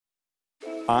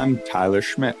I'm Tyler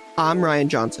Schmidt. I'm Ryan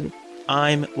Johnson.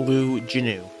 I'm Lou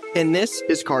Janu. And this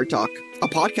is Card Talk, a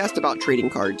podcast about trading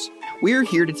cards. We're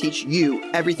here to teach you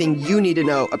everything you need to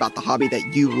know about the hobby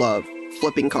that you love,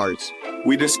 flipping cards.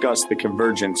 We discuss the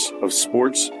convergence of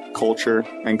sports, culture,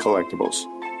 and collectibles.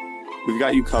 We've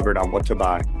got you covered on what to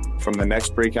buy, from the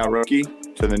next breakout rookie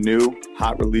to the new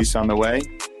hot release on the way,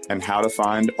 and how to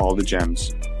find all the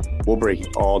gems. We'll break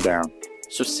it all down.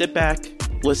 So sit back,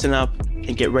 listen up,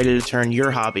 and get ready to turn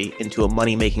your hobby into a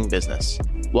money-making business.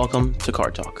 Welcome to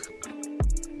Card Talk.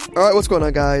 All right, what's going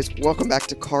on, guys? Welcome back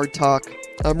to Card Talk.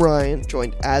 I'm Ryan,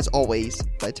 joined as always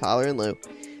by Tyler and Lou.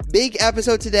 Big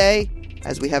episode today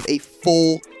as we have a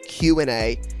full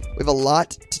Q&A. We have a lot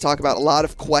to talk about, a lot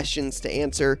of questions to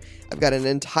answer. I've got an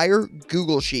entire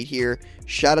Google sheet here.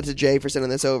 Shout out to Jay for sending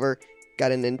this over.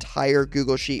 Got an entire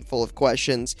Google sheet full of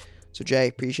questions. So Jay,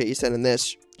 appreciate you sending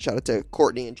this. Shout out to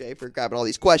Courtney and Jay for grabbing all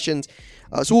these questions.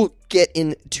 So we'll get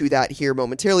into that here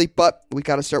momentarily, but we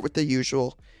got to start with the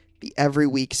usual, the every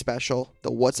week special,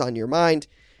 the What's on Your Mind.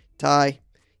 Ty,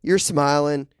 you're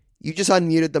smiling. You just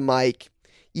unmuted the mic.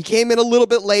 You came in a little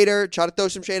bit later, try to throw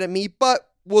some shade at me, but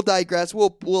we'll digress.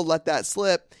 We'll let that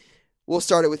slip. We'll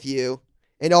start it with you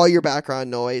and all your background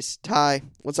noise. Ty,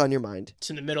 what's on your mind? It's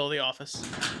in the middle of the office.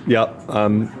 Yep,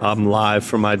 I'm live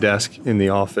from my desk in the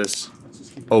office.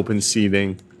 Open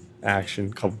seating,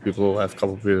 action, couple people to the left,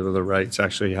 couple people to the right. It's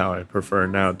actually how I prefer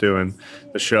now doing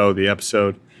the show, the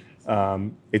episode.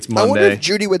 It's Monday. I wonder if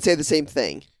Judy would say the same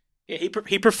thing. Yeah, he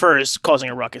prefers causing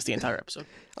a ruckus the entire episode.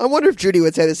 I wonder if Judy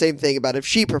would say the same thing about if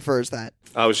she prefers that.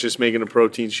 I was just making a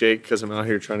protein shake because I'm out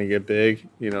here trying to get big,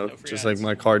 just like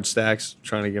my card stacks,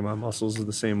 trying to get my muscles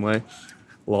the same way.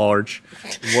 Large.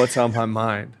 What's on my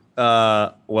mind?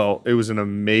 Well, it was an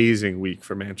amazing week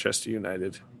for Manchester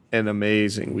United. They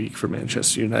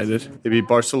beat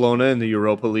Barcelona in the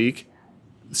Europa League,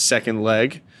 second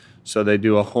leg. So they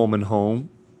do a home and home.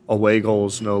 Away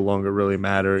goals no longer really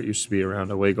matter. It used to be around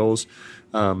away goals.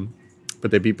 But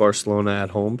they beat Barcelona at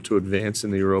home to advance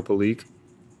in the Europa League.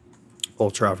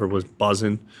 Old Trafford was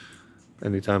buzzing.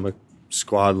 Anytime a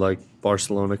squad like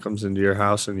Barcelona comes into your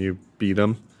house and you beat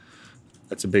them,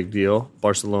 that's a big deal.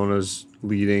 Barcelona's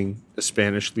leading the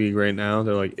Spanish league right now.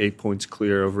 They're like 8 points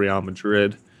clear of Real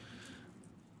Madrid.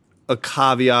 A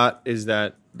caveat is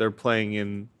that they're playing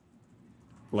in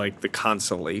like the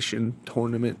consolation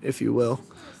tournament, if you will.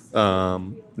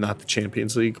 Not the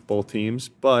Champions League, both teams.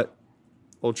 But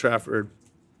Old Trafford,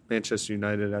 Manchester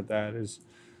United at that is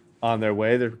on their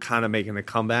way. They're kind of making a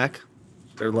comeback.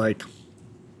 They're like,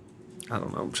 I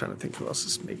don't know, I'm trying to think who else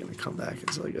is making a comeback.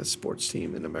 It's like a sports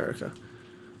team in America.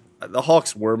 The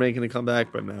Hawks were making a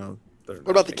comeback, but now they're not.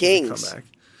 What about the Kings?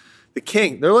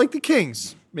 They're like the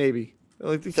Kings, maybe. They're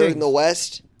like the They're Kings. in the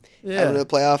West. Yeah. Having a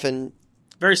playoff in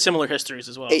Very similar histories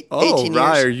as well. 18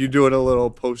 Rye, years. are you doing a little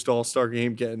post-All-Star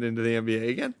game getting into the NBA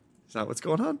again? Is that what's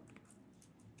going on?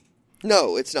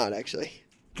 No, it's not actually.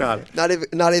 Got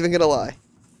it. Not even gonna lie.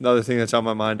 Another thing that's on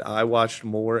my mind, I watched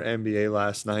more NBA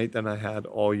last night than I had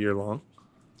all year long.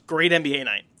 Great NBA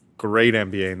night. Great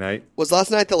NBA night. Was last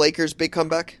night the Lakers' big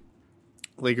comeback?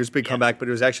 Lakers big comeback, but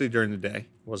it was actually during the day.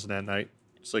 Wasn't at night.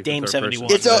 It's like Dame the third 71.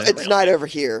 person. It's night over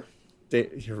here.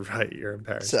 You're right. You're in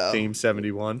Paris. So. Dame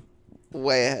 71.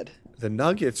 Way ahead. The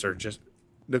Nuggets are just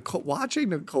watching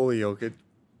Nikola Jokic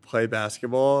play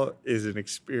basketball is an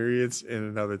experience in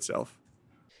and of itself.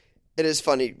 It is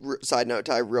funny. Side note,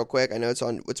 Ty, real quick. I know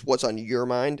it's what's on your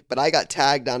mind, but I got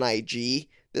tagged on IG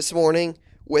this morning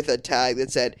with a tag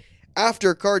that said,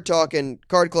 "After Card Talk and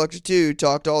Card Collector 2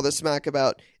 talked all the smack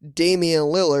about Damian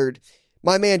Lillard,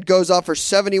 my man goes off for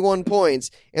 71 points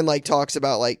and talks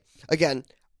about again."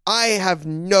 I have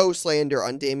no slander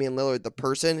on Damian Lillard, the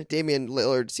person. Damian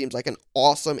Lillard seems like an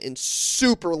awesome and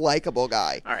super likable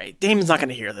guy. All right, Damon's not going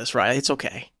to hear this, right? It's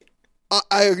okay.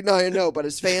 I know, but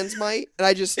his fans might, and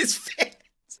I just His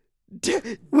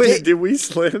fans. Wait, did we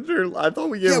slander? I thought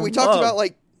we gave him we talked love. about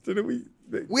Didn't we?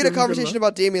 we had a conversation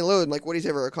about Damian Lillard and what he's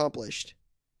ever accomplished.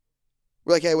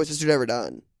 We're like, hey, what's this dude ever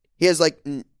done? He has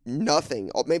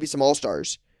nothing, maybe some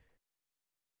All-Stars.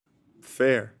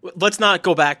 Fair. Let's not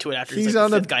go back to it after he's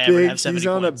like the fifth guy ever to have 70 He's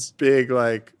on points. a big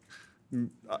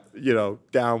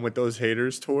down with those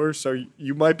haters tour. So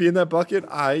you might be in that bucket.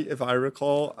 If I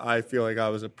recall, I feel like I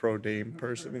was a pro Dame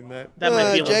person in that. That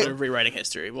might be a Jay- little bit of rewriting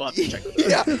history. We'll have to check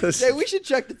that. Yeah, Jay, we should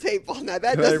check the tape on that.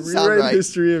 That Can I doesn't sound rewrite right.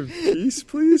 history of peace,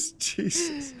 please?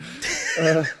 Jesus.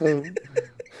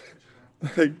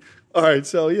 All right,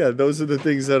 so yeah, those are the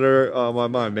things that are on my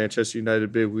mind. Manchester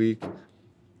United, big week.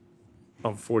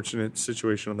 Unfortunate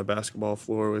situation on the basketball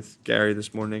floor with Gary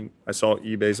this morning. I saw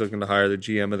eBay's looking to hire the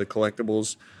GM of the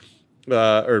collectibles,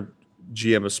 or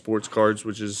GM of sports cards,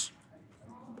 which is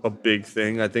a big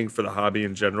thing, I think, for the hobby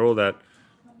in general, that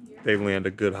they land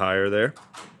a good hire there.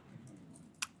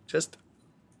 Just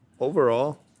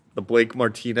overall, the Blake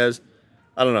Martinez,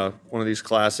 I don't know, one of these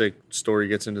classic story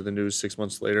gets into the news 6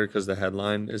 months later because the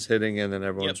headline is hitting and then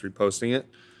everyone's reposting it.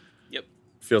 Yep.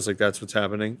 Feels like that's what's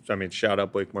happening. I mean, shout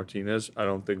out Blake Martinez. I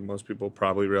don't think most people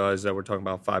probably realize that we're talking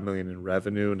about $5 million in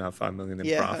revenue, not $5 million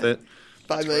in profit.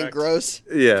 $5 million gross.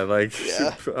 Yeah, like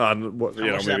Yeah. on what, How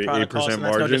much that maybe product 8% costs, and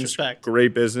that's no margins. disrespect.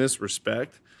 Great business,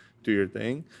 respect, do your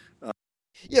thing.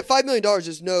 Yeah, $5 million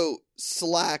is no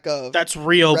slack of That's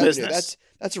real revenue. business.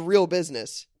 That's real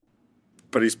business.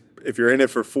 But if you're in it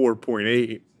for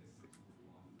 4.8,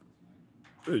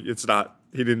 it's not.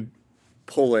 He didn't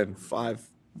pull in 5.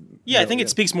 Yeah, I think million. it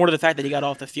speaks more to the fact that he got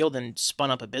off the field and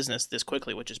spun up a business this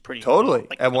quickly, which is pretty Totally,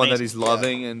 like, and one that amazing. he's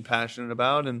loving and passionate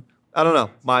about. And I don't know.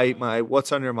 My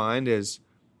what's on your mind is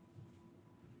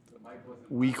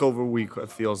week over week.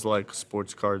 It feels like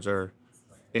sports cards are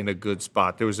in a good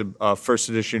spot. There was a first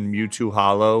edition Mewtwo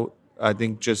Hollow, I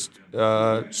think, just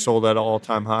sold at an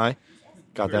all-time high.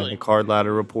 Got that in Really? the Card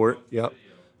Ladder report. Yep.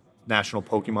 National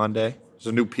Pokemon Day. There's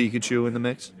a new Pikachu in the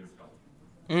mix.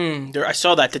 I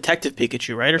saw that Detective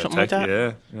Pikachu, right, or something like that.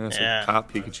 Yeah. It's Yeah. a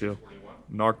cop Pikachu.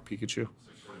 Narc Pikachu.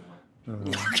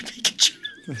 Pikachu.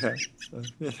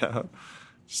 Yeah.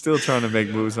 Still trying to make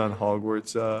moves on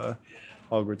Hogwarts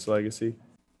Legacy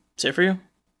Is it for you?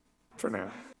 for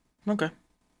now. Okay.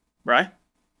 Right?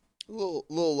 A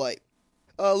little light.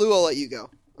 Lou, I'll let you go.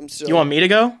 I'm still. You want me to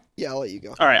go? Yeah, I'll let you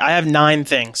go. All right, I have 9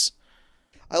 things.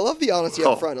 I love the honesty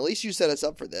Oh. up front. At least you set us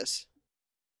up for this.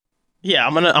 Yeah,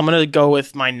 I'm gonna go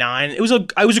with my 9. It was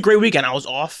a great weekend. I was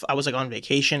off. I was like on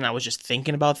vacation. I was just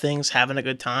thinking about things, having a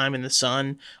good time in the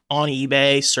sun, on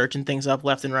eBay, searching things up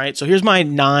left and right. So here's my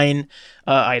 9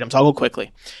 items. I'll go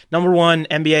quickly. Number 1,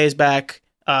 NBA is back.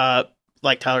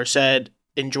 Like Tyler said,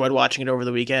 enjoyed watching it over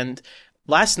the weekend.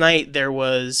 Last night there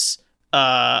was,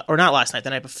 or not last night, the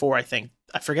night before, I think.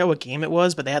 I forget what game it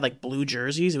was, but they had like blue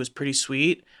jerseys. It was pretty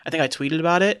sweet. I think I tweeted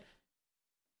about it.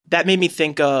 That made me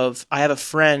think of, I have a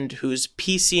friend who's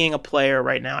PCing a player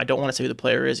right now. I don't want to say who the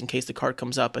player is in case the card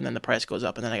comes up and then the price goes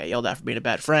up and then I get yelled at for being a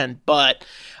bad friend. But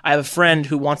I have a friend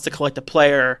who wants to collect a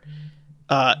player,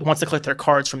 wants to collect their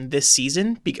cards from this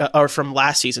season, or from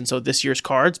last season, so this year's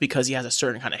cards, because he has a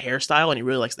certain kind of hairstyle and he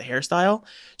really likes the hairstyle.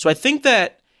 So I think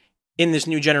that in this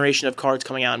new generation of cards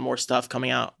coming out and more stuff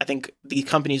coming out, I think the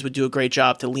companies would do a great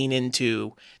job to lean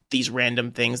into these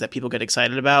random things that people get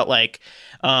excited about. Like,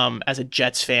 as a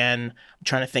Jets fan, I'm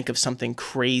trying to think of something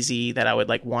crazy that I would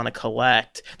like want to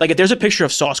collect. Like, if there's a picture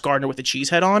of Sauce Gardner with a cheese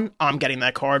head on, I'm getting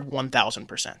that card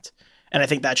 1000%. And I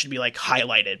think that should be like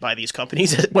highlighted by these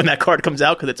companies when that card comes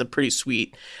out, because it's a pretty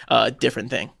sweet, different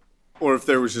thing. Or if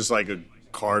there was just like a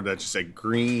card that just said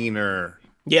green or...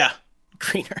 Yeah,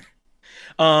 greener.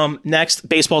 Next,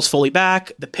 baseball's fully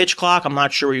back. The pitch clock. I'm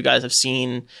not sure where you guys have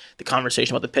seen the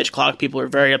conversation about the pitch clock. People are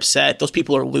very upset. Those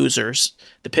people are losers.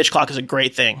 The pitch clock is a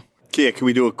great thing. Kia, can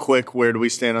we do a quick where do we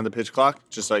stand on the pitch clock?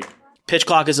 Just like... Pitch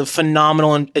clock is a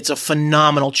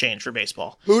phenomenal change for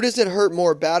baseball. Who does it hurt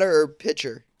more, batter or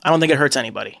pitcher? I don't think it hurts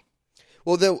anybody.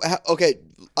 Well, then, okay,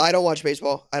 I don't watch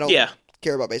baseball. I don't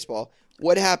care about baseball.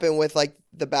 What happened with like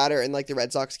the batter in like the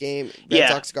Red Sox game? Red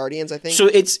Sox Guardians, I think. So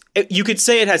you could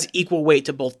say it has equal weight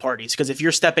to both parties, because if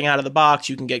you're stepping out of the box,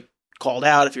 you can get called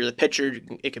out. If you're the pitcher,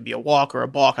 it could be a walk or a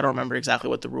balk. I don't remember exactly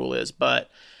what the rule is,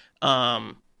 but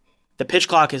the pitch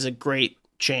clock is a great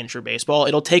change for baseball.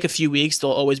 It'll take a few weeks.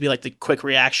 There'll always be like the quick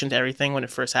reaction to everything when it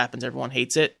first happens. Everyone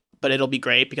hates it, but it'll be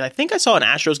great, because I think I saw an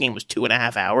Astros game was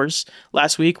 2.5 hours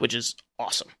last week, which is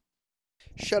awesome.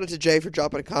 Shout out to Jay for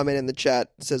dropping a comment in the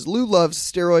chat. It says, Lou loves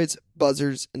steroids,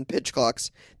 buzzers, and pitch clocks.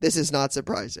 This is not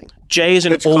surprising. Jay is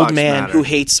an Pitch old clocks man matter. who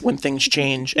hates when things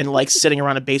change and likes sitting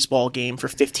around a baseball game for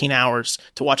 15 hours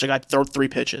to watch a guy throw 3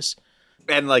 pitches.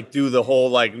 And like do the whole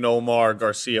like Nomar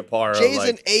Garcia Parra. Jay's like,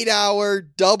 an 8-hour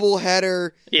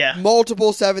doubleheader, Yeah.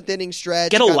 multiple 7th-inning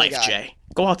stretch. Get a kinda life, guy. Jay.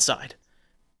 Go outside.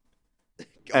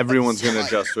 everyone's going to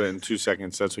adjust to it in 2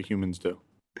 seconds. That's what humans do.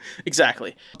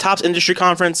 Exactly. Topps Industry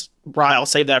Conference. Rye, I'll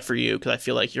save that for you because I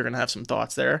feel like you're going to have some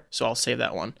thoughts there. So I'll save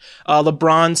that one.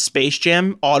 LeBron Space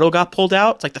Jam auto got pulled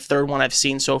out. It's like the 3rd one I've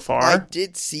seen so far. I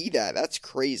did see that. That's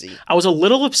crazy. I was a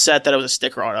little upset that it was a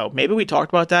sticker auto. Maybe we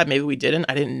talked about that. Maybe we didn't.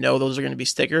 I didn't know those are going to be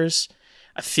stickers.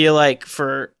 I feel like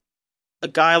for a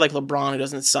guy like LeBron who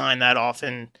doesn't sign that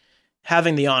often,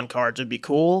 having the on cards would be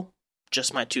cool.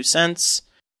 Just my 2 cents.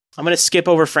 I'm going to skip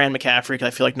over Fran McCaffrey because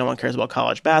I feel like no one cares about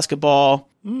college basketball.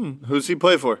 Who's he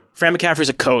play for? Fran McCaffrey's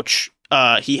a coach.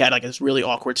 he had like this really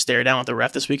awkward stare down with the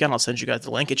ref this weekend. I'll send you guys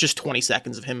the link. It's just 20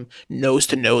 seconds of him nose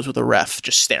to nose with a ref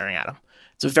just staring at him.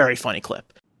 It's a very funny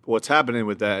clip. What's happening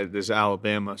with this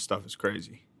Alabama stuff is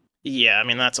crazy. Yeah, I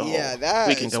mean, that's a whole... that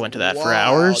we can is go into that for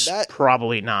wild. hours.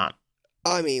 Probably not.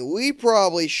 I mean, we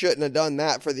probably shouldn't have done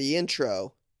that for the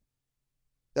intro.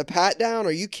 The pat down?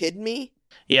 Are you kidding me?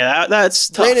 Yeah, that's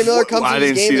tough. Brandon Miller comes I in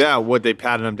his didn't game. see that. What, they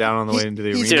patted him down on the way into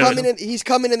the He's arena?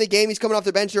 coming in the game. He's coming off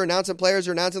the bench. They're announcing players.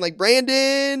 They're announcing like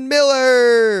Brandon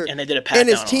Miller. And they did a pat and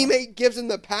down. his teammate gives him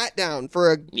the pat down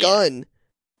for a gun.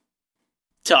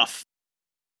 Tough.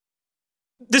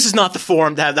 This is not the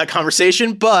forum to have that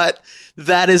conversation, but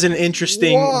that is an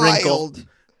interesting wrinkle.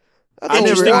 That's I a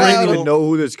didn't wild- even know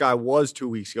who this guy was 2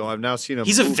 weeks ago. I've now seen him.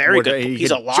 He's a very good. He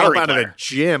He's a can lottery jump out player. of the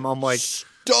gym. I'm like,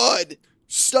 Stud.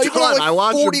 He put done. like I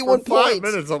watched him 41 for 5 points.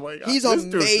 minutes. I'm like, He's this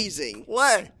dude can amazing.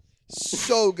 play.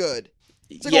 So good.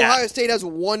 It's like Yeah. Ohio State has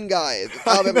one guy.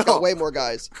 Alabama's got way more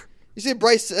guys. You see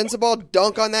Bryce Sensabaugh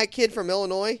dunk on that kid from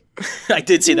Illinois? I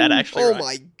did see that actually. Oh Ryan.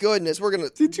 my goodness, we're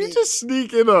gonna. Did you just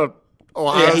sneak in a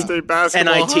Ohio Yeah. State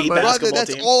basketball NIT highlight? Brother, basketball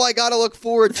that's team. all I gotta look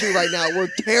forward to right now. We're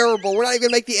terrible. We're not even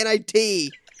gonna make the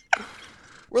NIT.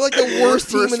 We're like the worst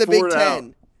team in the Big First four out.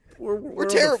 Ten. We're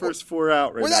terrible. On the first 4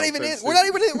 out right We're now. not even in. We're not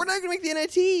even. We're not gonna make the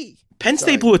NIT. Penn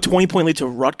State blew a 20-point lead to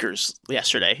Rutgers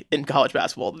yesterday in college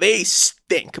basketball. They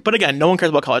stink. But again, no one cares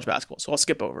about college basketball, so I'll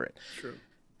skip over it. True.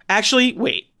 Actually,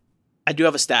 wait. I do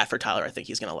have a stat for Tyler I think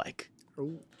he's going to like.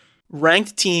 Ooh.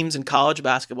 Ranked teams in college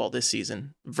basketball this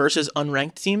season versus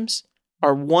unranked teams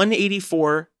are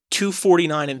 184,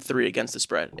 249, and 3 against the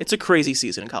spread. It's a crazy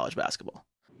season in college basketball.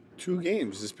 2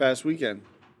 games this past weekend.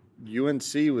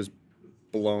 UNC was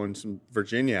blowing some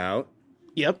Virginia out.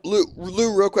 Yep. Lou,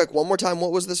 real quick, one more time.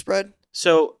 What was the spread?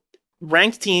 So,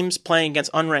 ranked teams playing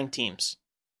against unranked teams.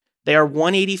 They are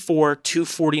 184,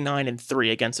 249, and 3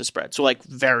 against the spread. So, like,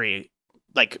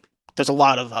 there's a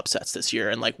lot of upsets this year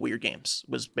and, like, weird games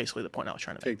was basically the point I was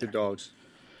trying to make. Take the dogs.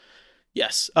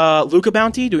 Yes. Luka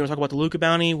bounty. Do we want to talk about the Luka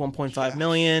bounty? 1.5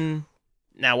 million.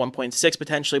 Now 1.6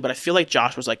 potentially, but I feel like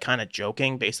Josh was, like, kind of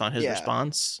joking based on his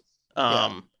response.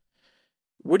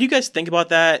 What do you guys think about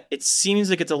that? It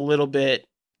seems like it's a little bit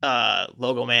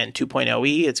Logo Man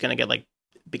 2.0e. It's going to get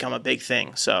become a big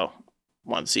thing. So,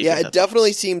 wanted to see. Yeah, it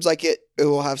definitely seems like it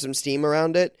will have some steam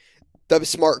around it. The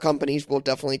smart companies will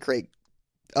definitely create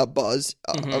a buzz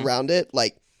around it.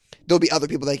 Like, there'll be other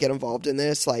people that get involved in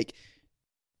this. Like,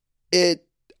 it.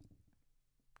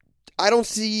 I don't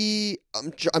see.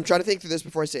 I'm trying to think through this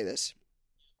before I say this.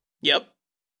 Yep.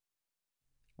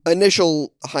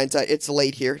 Initial hindsight, it's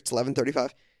late here. It's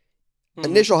 11:35.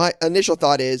 Initial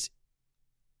thought is,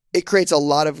 it creates a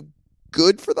lot of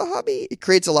good for the hobby. It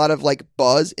creates a lot of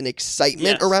buzz and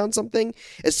excitement around something,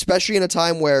 especially in a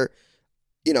time where,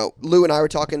 Lou and I were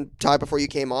talking, Ty, before you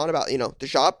came on about the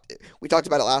shop. We talked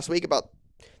about it last week about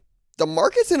the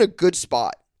market's in a good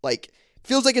spot.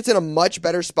 Feels like it's in a much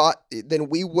better spot than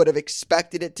we would have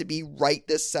expected it to be right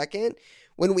this second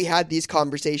when we had these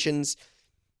conversations.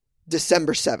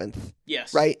 December 7th.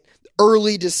 Yes. Right?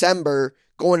 Early December,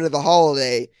 going into the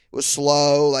holiday, was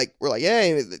slow. We're like,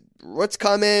 hey, what's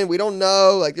coming? We don't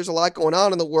know. There's a lot going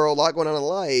on in the world, a lot going on in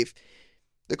life.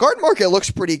 The card market looks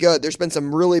pretty good. There's been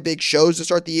some really big shows to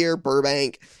start the year.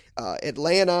 Burbank,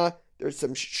 Atlanta. There's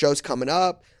some shows coming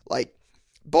up.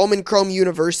 Bowman Chrome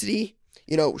University.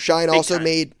 Shine also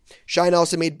made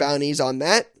bounties on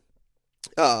that.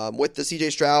 With the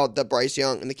CJ Stroud, the Bryce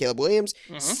Young, and the Caleb Williams.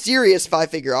 Serious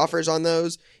 5-figure offers on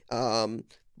those.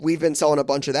 We've been selling a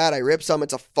bunch of that. I ripped some.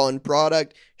 It's a fun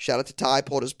product. Shout out to Ty,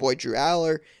 pulled his boy Drew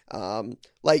Aller.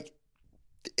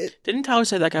 Didn't Tyler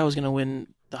say that guy was going to win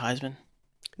the Heisman?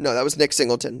 No, that was Nick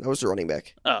Singleton. That was the running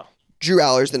back. Oh. Drew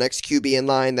Aller's the next QB in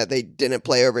line that they didn't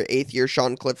play over 8th year.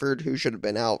 Sean Clifford, who should have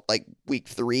been out week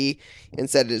 3,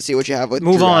 instead to see what you have with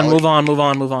Move Drew on.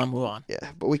 Aller. Yeah,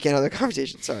 but we can't have that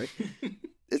conversation. Sorry.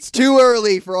 It's too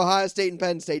early for Ohio State and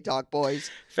Penn State talk,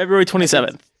 boys. February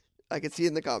 27th. I can see it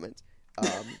in the comments.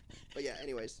 But yeah,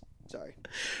 anyways, sorry.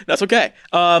 That's okay.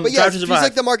 But yeah, it feels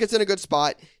like the market's in a good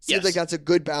spot. Seems Yes. like that's a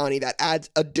good bounty that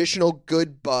adds additional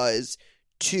good buzz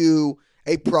to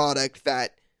a product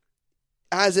that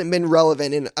hasn't been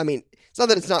relevant. And I mean, it's not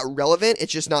that it's not relevant.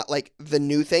 It's just not the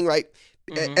new thing, right?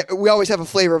 We always have a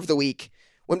flavor of the week.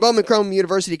 When Bowman Chrome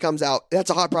University comes out, that's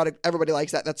a hot product. Everybody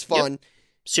likes that. That's fun. Yep.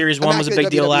 Series 1 was a big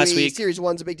deal last week. Series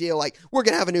 1's a big deal. We're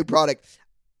going to have a new product.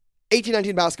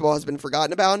 18-19 basketball has been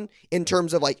forgotten about in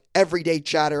terms of everyday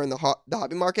chatter in the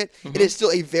hobby market. It is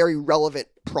still a very relevant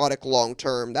product long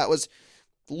term. That was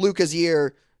Luka's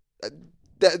year.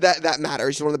 That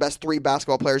matters. He's one of the best 3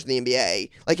 basketball players in the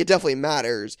NBA. It definitely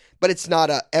matters, but it's not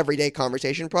a everyday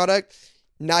conversation product.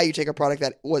 now you take a product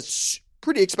that was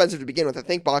pretty expensive to begin with. I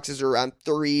think boxes are around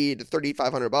 $300 to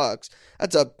 $3,500.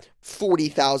 That's a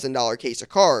 $40,000 case of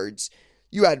cards.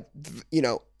 You had,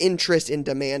 interest and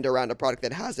demand around a product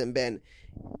that hasn't been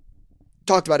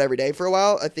talked about every day for a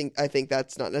while. I think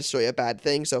that's not necessarily a bad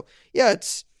thing. So yeah,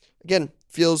 it's again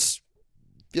feels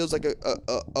like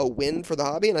a win for the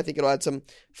hobby, and I think it'll add some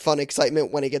fun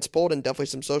excitement when it gets pulled, and definitely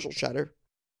some social chatter.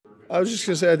 I was just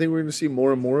gonna say, I think we're gonna see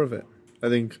more and more of it. I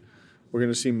think we're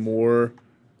gonna see more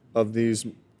of these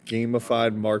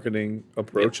gamified marketing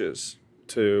approaches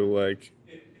to like.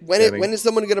 When is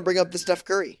someone gonna bring up the Steph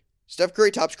Curry? Steph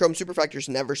Curry Topps Chrome Super Factors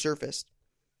never surfaced.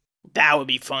 That would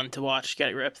be fun to watch get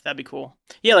ripped. That'd be cool.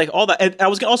 Yeah, like all that. I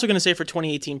was also going to say for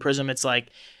 2018 Prism, it's like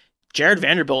Jared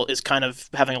Vanderbilt is kind of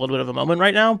having a little bit of a moment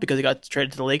right now because he got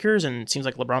traded to the Lakers, and it seems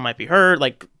like LeBron might be hurt.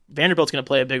 Like Vanderbilt's going to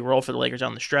play a big role for the Lakers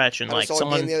down the stretch, and like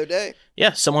someone the other day,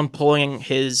 someone pulling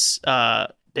his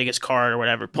biggest card or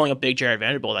whatever, pulling a big Jared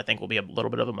Vanderbilt, I think will be a little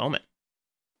bit of a moment.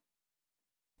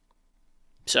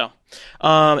 So,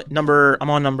 I'm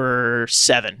on number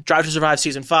 7. Drive to Survive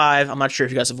Season 5. I'm not sure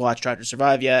if you guys have watched Drive to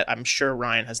Survive yet. I'm sure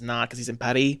Ryan has not because he's in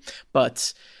Paris.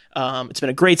 But it's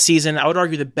been a great season. I would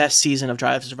argue the best season of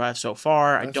Drive to Survive so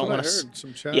far. That's I don't want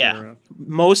to. Yeah,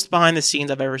 most behind the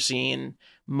scenes I've ever seen.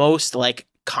 Most like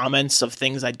comments of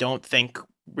things I don't think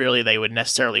really they would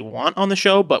necessarily want on the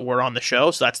show, but we're on the show,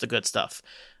 so that's the good stuff.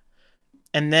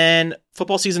 And then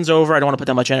football season's over. I don't want to put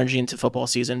that much energy into football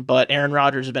season, but Aaron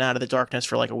Rodgers has been out of the darkness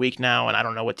for like a week now, and I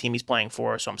don't know what team he's playing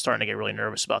for, so I'm starting to get really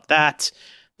nervous about that.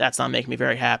 That's not making me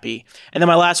very happy. And then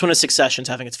my last one is Succession's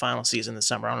having its final season this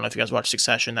summer. I don't know if you guys watch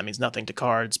Succession. That means nothing to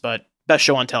cards, but best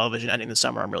show on television ending this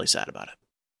summer. I'm really sad about it.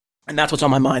 And that's what's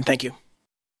on my mind. Thank you.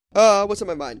 What's on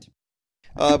my mind?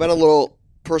 I've been on a little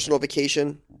personal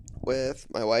vacation with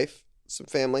my wife, some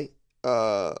family,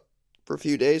 for a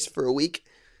few days, for a week.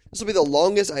 This will be the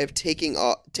longest I have taken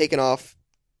off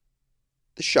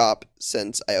the shop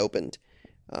since I opened.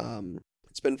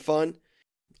 It's been fun.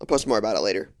 I'll post more about it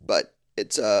later, but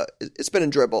it's been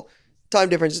enjoyable. Time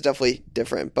difference is definitely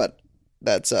different, but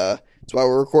that's why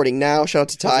we're recording now. Shout out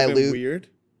to Ty Lou. Weird.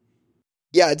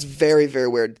 Yeah, it's very, very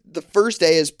weird. The first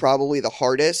day is probably the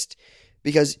hardest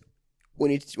because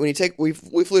we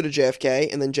flew to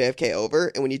JFK and then JFK over,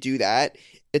 and when you do that,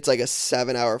 it's like a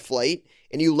 7-hour flight.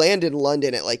 And you land in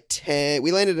London at like 10.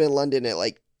 We landed in London at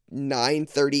like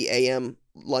 9:30 a.m.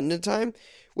 London time,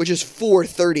 which is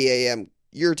 4:30 a.m.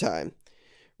 your time,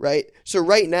 right? So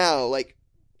right now, like,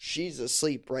 she's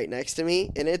asleep right next to me,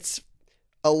 and it's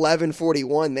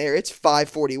 11:41 there. It's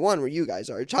 5:41 where you guys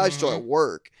are. Ty's still at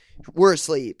work. We're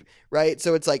asleep, right?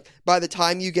 So it's like by the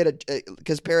time you get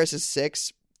because Paris is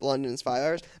 6, London is 5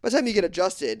 hours. By the time you get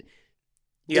adjusted,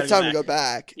 it's time to go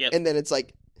back, and then it's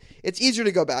like. It's easier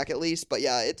to go back at least, but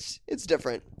yeah, it's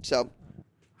different. So,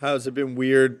 how's it been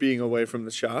weird being away from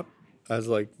the shop as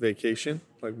like vacation?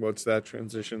 Like, what's that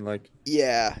transition like?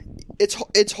 Yeah,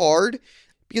 it's hard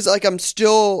because like I'm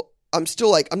still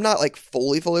like I'm not like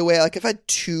fully away. Like I've had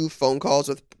 2 phone calls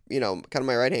with kind of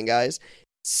my right hand guys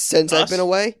since I've been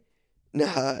away.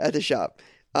 Nah, at the shop.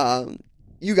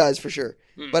 You guys for sure,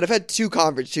 but I've had two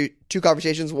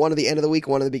conversations. One at the end of the week,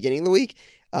 one at the beginning of the week.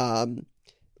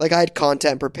 Like I had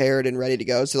content prepared and ready to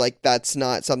go. So like, that's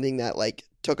not something that like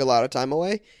took a lot of time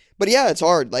away, but yeah, it's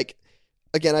hard. Like,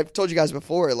 again, I've told you guys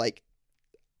before, like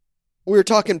we were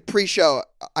talking pre-show.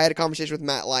 I had a conversation with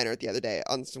Matt Leinart the other day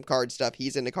on some card stuff.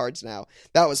 He's into cards now.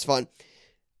 That was fun.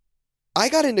 I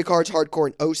got into cards hardcore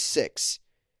in 2006.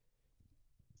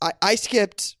 I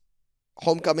skipped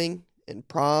homecoming and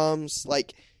proms.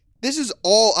 Like this is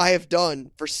all I have done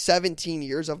for 17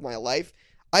 years of my life.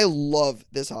 I love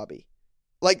this hobby.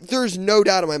 Like, there's no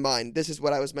doubt in my mind this is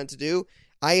what I was meant to do.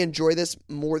 I enjoy this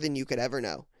more than you could ever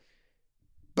know.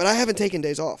 But I haven't taken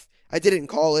days off. I did it in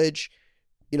college.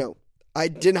 I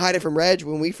didn't hide it from Reg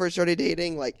when we first started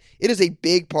dating. Like, it is a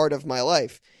big part of my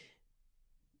life.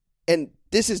 And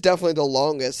this is definitely the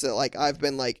longest that, like, I've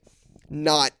been, like,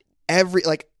 not every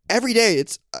day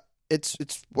it's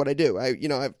what I do. I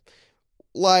have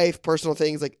life, personal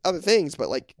things, like, other things. But,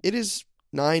 like, it is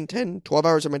 9, 10, 12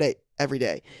 hours of my day. Every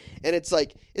day. And it's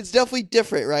like, it's definitely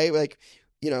different, right? Like,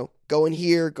 going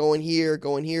here,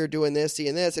 doing this,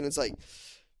 seeing this. And it's like,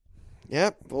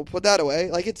 yeah, we'll put that away.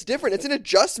 Like, it's different. It's an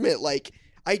adjustment. Like,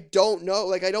 I don't know.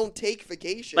 Like, I don't take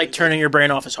vacation. Like, turning your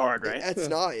brain off is hard, right? It's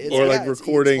not. Or like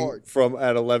recording from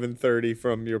at 11:30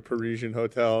 from your Parisian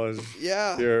hotel. And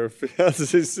your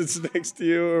fiance sits next to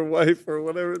you or wife or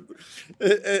whatever.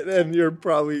 And you're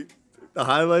probably the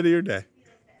highlight of your day.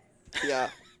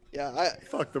 Yeah. Yeah,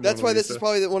 that's why this is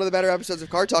probably one of the better episodes of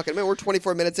Card Talk. I mean, we're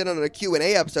 24 minutes in on a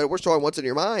Q&A episode. We're showing what's in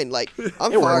your mind. Like,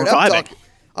 I'm fired up.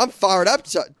 I'm fired up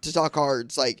to talk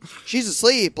cards. Like, she's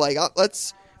asleep. Like,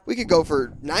 we could go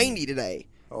for 90 today.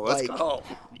 Oh, let's like, go.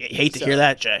 You hate to hear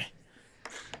that, Jay.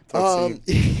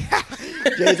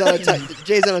 Jay's on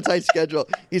a tight schedule.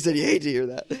 He said you hate to hear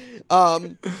that.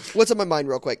 What's on my mind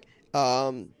real quick?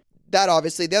 That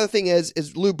obviously. The other thing is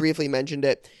Lou briefly mentioned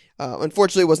it.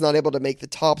 Unfortunately, was not able to make the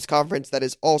Tops conference that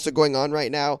is also going on right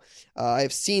now.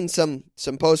 I've seen some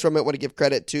posts from it. Want to give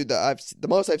credit to the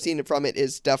most I've seen from it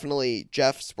is definitely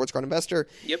Jeff, Sports Card Investor.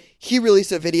 Yep. He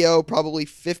released a video probably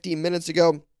 15 minutes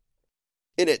ago,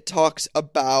 and it talks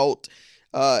about.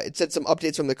 It said some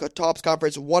updates from the Tops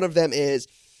conference. One of them is,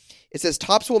 it says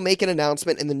Tops will make an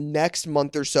announcement in the next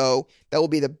month or so that will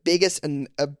be the biggest,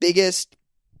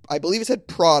 I believe it said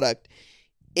product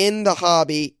in the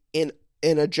hobby in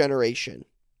a generation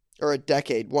or a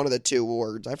decade. One of the two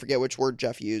words. I forget which word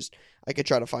Jeff used. I could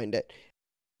try to find it.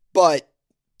 But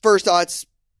first thoughts,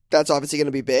 that's obviously going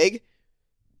to be big.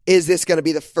 Is this going to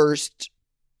be the first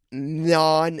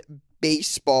non-baseball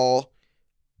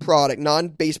product,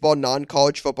 non-baseball,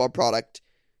 non-college football product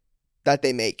that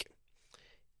they make?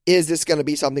 Is this going to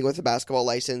be something with a basketball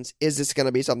license? Is this going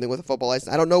to be something with a football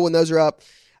license? I don't know when those are up.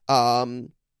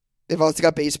 They've also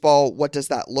got baseball. What does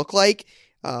that look like?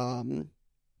 I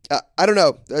don't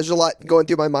know. There's a lot going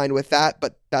through my mind with that,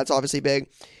 but that's obviously big.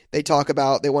 They talk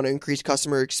about they want to increase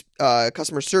customer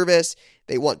service.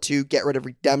 They want to get rid of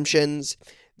redemptions.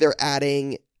 They're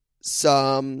adding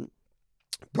some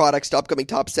products to upcoming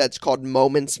top sets called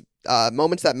Moments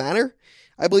That Matter,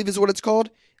 I believe is what it's called,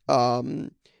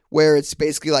 where it's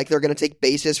basically like they're going to take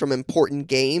bases from important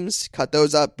games, cut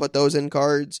those up, put those in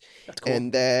cards. That's cool.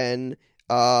 And then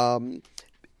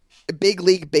Big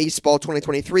League Baseball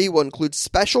 2023 will include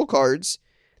special cards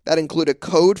that include a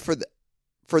code for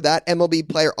that MLB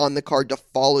player on the card to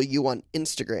follow you on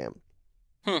Instagram.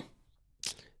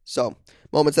 So,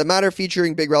 Moments That Matter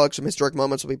featuring big relics from historic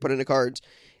moments will be put into cards.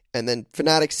 And then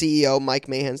Fanatics CEO Mike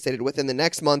Mahan stated, within the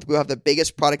next month, we'll have the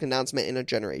biggest product announcement in a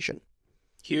generation.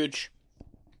 Huge.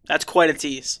 That's quite a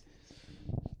tease.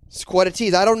 It's quite a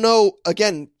tease. I don't know.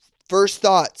 Again, first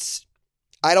thoughts.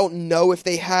 I don't know if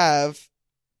they have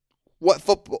what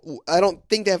football. I don't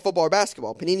think they have football or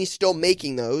basketball. Panini's still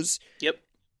making those. Yep.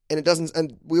 And it doesn't.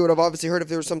 And we would have obviously heard if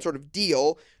there was some sort of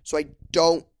deal. So I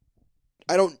don't.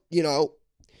 I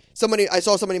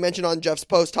saw somebody mention on Jeff's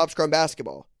post Top Scrum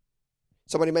basketball.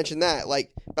 Somebody mentioned that,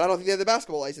 but I don't think they have the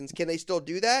basketball license. Can they still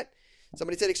do that?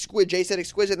 Somebody said exquisite. Jay said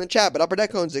exquisite in the chat, but Upper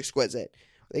Deck owns exquisite.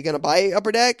 Are they going to buy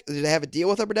Upper Deck? Do they have a deal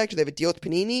with Upper Deck? Do they have a deal with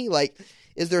Panini?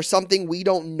 Is there something we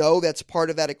don't know that's part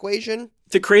of that equation?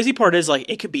 The crazy part is,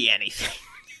 it could be anything.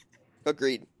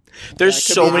 Agreed. There's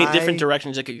so many different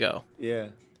directions it could go. Yeah.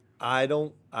 I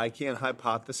can't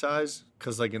hypothesize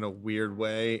because, in a weird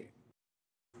way,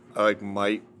 I,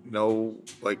 might know,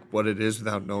 what it is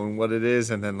without knowing what it is.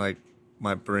 And then,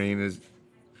 my brain is,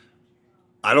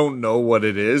 I don't know what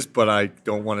it is, but I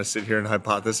don't want to sit here and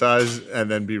hypothesize and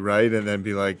then be right and then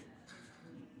be like,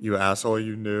 you asshole,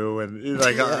 you knew. And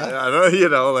I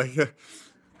don't,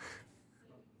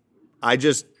 I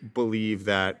just believe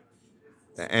that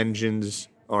the engines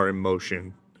are in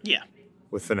motion. Yeah.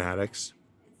 With Fanatics.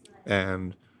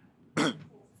 And I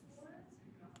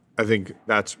think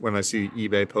that's when I see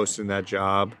eBay posting that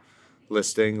job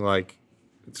listing,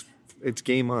 it's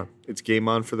game on. It's game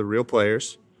on for the real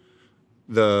players.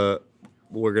 We're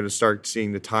going to start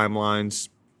seeing the timelines,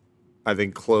 I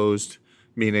think, closed,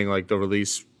 meaning the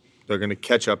release, they're going to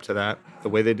catch up to that. The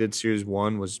way they did Series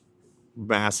 1 was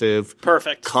massive.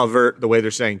 Perfect. Cover, the way they're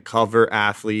saying cover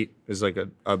athlete is a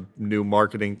new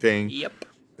marketing thing. Yep.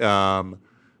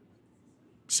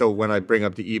 So when I bring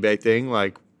up the eBay thing,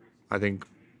 I think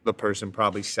the person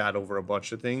probably sat over a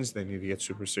bunch of things. They need to get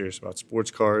super serious about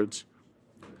sports cards.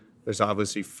 There's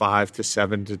obviously 5 to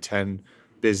 7 to 10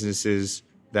 businesses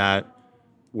that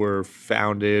were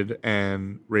founded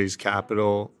and raised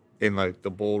capital in the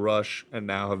bull rush and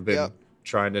now have been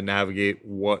trying to navigate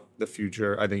what the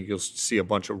future. I think you'll see a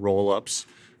bunch of roll-ups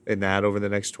in that over the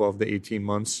next 12 to 18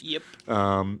 months. Yep.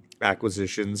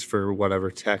 Acquisitions for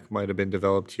whatever tech might have been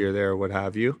developed here, there, what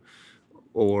have you,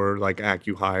 or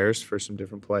acqui-hires for some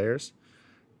different players.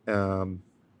 I'm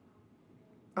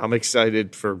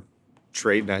excited for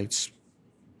trade nights.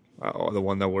 The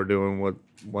one that we're doing with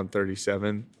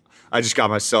 137. I just got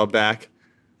my sub back.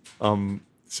 Some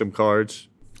cards.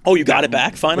 Oh, you got it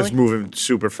back finally? It's moving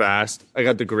super fast. I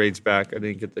got the grades back. I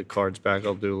didn't get the cards back.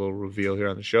 I'll do a little reveal here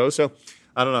on the show. So,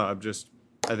 I don't know.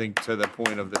 I think to the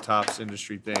point of the Tops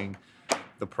industry thing,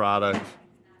 the product,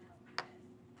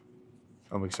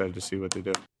 I'm excited to see what they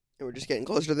do. And we're just getting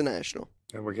closer to the National.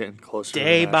 And we're getting closer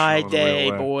Day to the by National in a real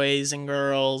day, way. boys and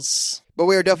girls. But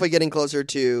we are definitely getting closer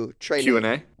to training.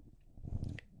 Q&A?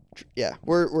 Yeah,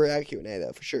 we're at Q&A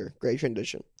though, for sure. Great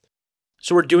transition.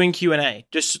 So we're doing Q&A.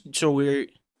 Just so we're...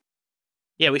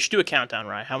 Yeah, we should do a countdown,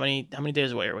 right? How many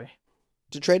days away are we?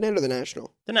 To trade night or the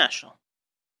National? The National.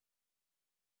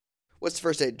 What's the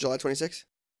first date? July 26th?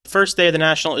 First day of the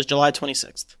National is July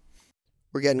 26th.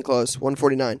 We're getting close.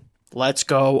 149. Let's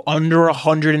go. Under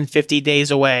 150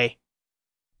 days away.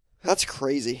 That's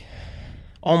crazy.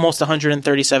 Almost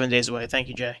 137 days away. Thank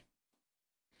you, Jay.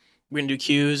 We're going to do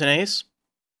Q's and A's?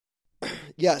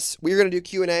 Yes, we're going to do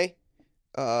Q&A.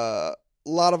 A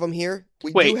lot of them here.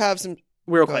 We Wait. do have some...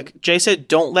 Real Go quick. ahead. Jay said,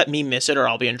 don't let me miss it or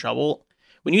I'll be in trouble.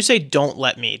 When you say don't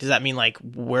let me, does that mean like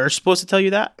we're supposed to tell you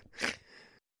that?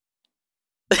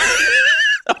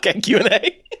 Okay,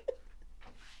 Q&A.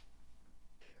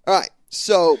 All right,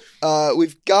 so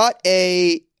we've got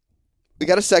a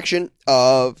section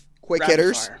of quick Rapid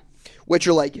hitters, fire. which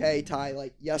are like, hey, Ty,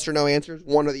 like yes or no answers,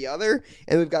 one or the other,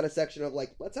 and we've got a section of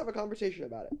like, let's have a conversation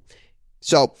about it.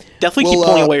 So Definitely We'll, keep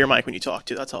pulling away your mic when you talk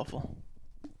too. That's helpful.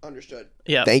 understood.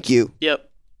 Yeah. Thank you Yep.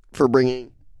 for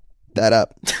bringing that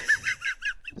up.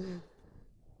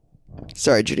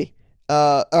 Sorry, Judy.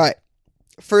 All right,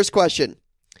 first question.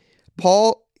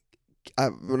 Paul,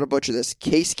 I'm gonna butcher this.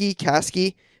 Kasky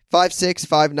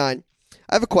 5659.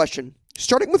 I have a question.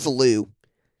 Starting with Lou,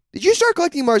 did you start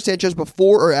collecting Mar Sanchez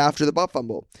before or after the butt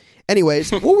fumble?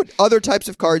 Anyways, what would other types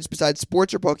of cards besides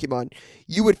sports or Pokemon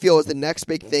you would feel is the next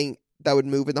big thing that would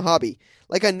move in the hobby?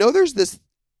 Like I know there's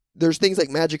things like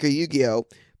Magic or Yu-Gi-Oh,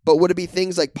 but would it be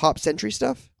things like Pop Century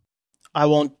stuff? I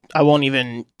won't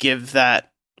even give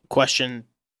that question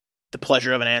the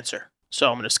pleasure of an answer. So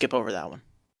I'm going to skip over that one.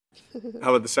 How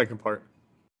about the second part?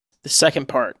 The second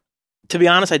part. To be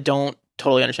honest, I don't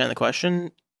totally understand the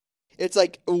question. It's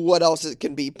like what else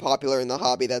can be popular in the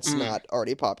hobby that's not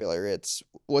already popular? It's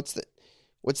what's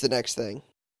the next thing?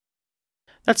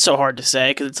 That's so hard to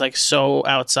say because it's like so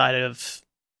outside of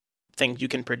things you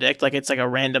can predict. Like it's like a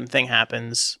random thing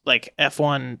happens. Like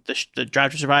F1, the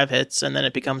Drive to Survive hits, and then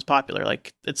it becomes popular.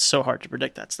 Like it's so hard to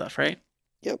predict that stuff, right?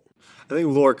 Yep. I think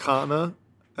Lorcana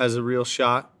has a real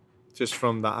shot just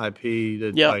from the IP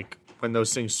that Yep. like when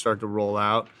those things start to roll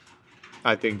out,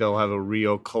 I think they'll have a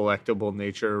real collectible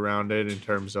nature around it in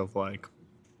terms of like,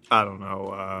 I don't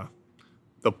know,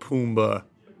 the Pumbaa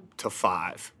to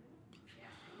 5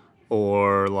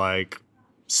 or like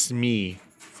Smee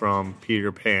from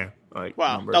Peter Pan. Like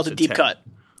Wow, number that was a to deep 10. cut.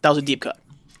 That was a deep cut.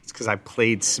 It's because I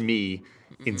played Smee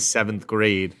in 7th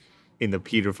grade in the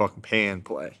Peter fucking Pan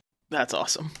play. That's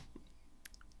awesome.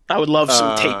 I would love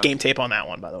some game tape on that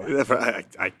one, by the way.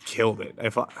 I killed it.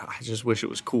 I just wish it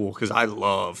was cool because I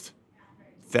loved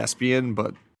Thespian,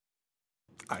 but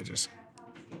I just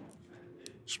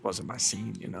wasn't my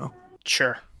scene, you know?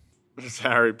 Sure. It's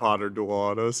Harry Potter dual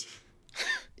autos.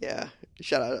 Yeah.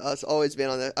 Shout out to us always being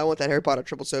on that. I want that Harry Potter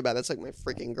triple so bad. That's like my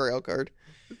freaking grail card.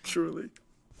 Truly.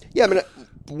 Yeah, I mean,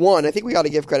 one, I think we got to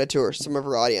give credit to some of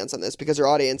our audience on this because our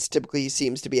audience typically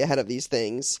seems to be ahead of these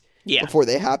things before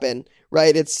they happen,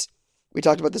 right? We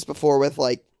talked about this before with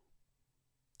like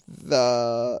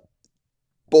the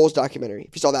Bulls documentary,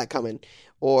 if you saw that coming,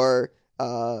 or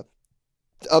a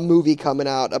movie coming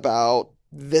out about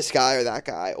this guy or that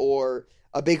guy, or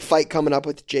a big fight coming up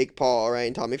with Jake Paul, right,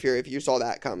 and Tommy Fury, if you saw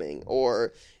that coming,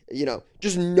 or, you know,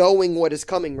 just knowing what is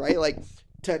coming, right? Like,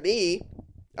 to me,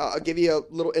 I'll give you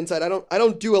a little insight. I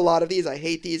don't do a lot of these. I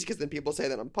hate these because then people say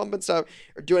that I'm pumping stuff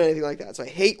or doing anything like that. So I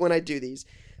hate when I do these.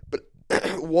 But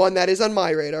one that is on my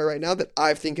radar right now that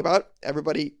I think about,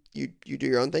 everybody, you do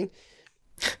your own thing.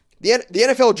 The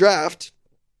NFL draft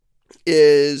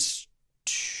is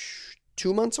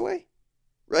 2 months away,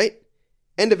 right?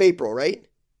 End of April, right?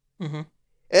 Mm-hmm.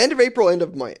 End of April, end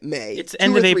of May. It's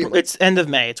end of April. It's end of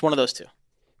May. It's one of those two.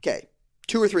 Okay,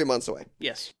 2 or 3 months away.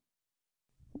 Yes.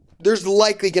 There's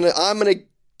likely I'm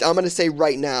gonna say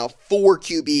right now 4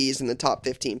 QBs in the top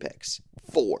 15 picks.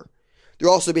 4.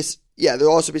 There'll also be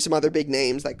some other big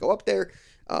names that go up there.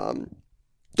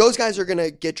 Those guys are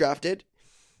gonna get drafted,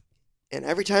 and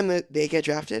every time that they get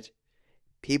drafted,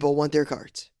 people want their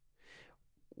cards.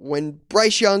 When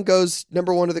Bryce Young goes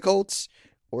number 1 to the Colts,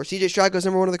 or CJ Stroud goes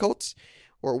number 1 to the Colts,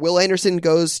 or Will Anderson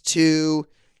goes to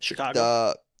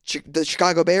Chicago, the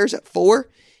Chicago Bears at 4,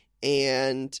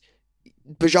 and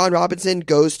Bijan Robinson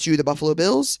goes to the Buffalo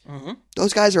Bills. Mm-hmm.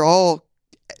 Those guys are all...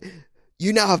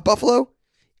 You now have Buffalo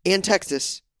and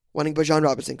Texas wanting Bijan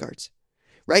Robinson cards,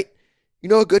 right? You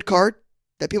know a good card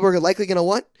that people are likely going to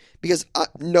want? Because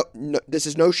no, this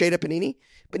is no shade at Panini.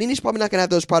 Panini's probably not going to have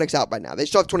those products out by now. They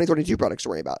still have 2022 products to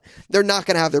worry about. They're not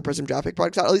going to have their Prism Draft Pick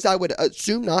products out. At least I would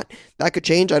assume not. That could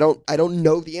change. I don't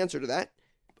know the answer to that.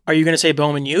 Are you going to say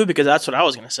Bowman U? Because that's what I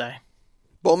was going to say.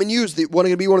 Bowman U is going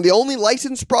to be one of the only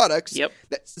licensed products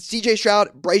that C.J.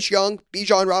 Stroud, Bryce Young,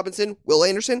 Bijan Robinson, Will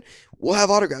Anderson will have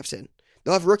autographs in.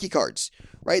 They'll have rookie cards,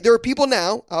 right? There are people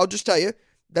now, I'll just tell you,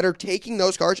 that are taking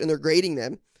those cards and they're grading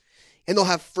them, and they'll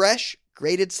have fresh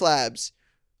graded slabs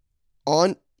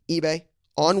on eBay,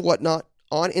 on Whatnot,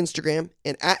 on Instagram,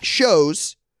 and at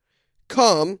shows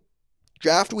come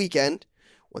draft weekend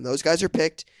when those guys are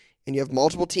picked. And you have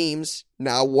multiple teams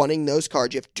now wanting those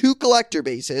cards. You have 2 collector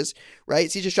bases, right?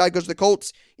 CJ Stroud goes to the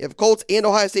Colts. You have Colts and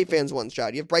Ohio State fans want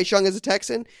Stroud. You have Bryce Young as a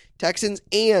Texan. Texans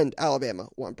and Alabama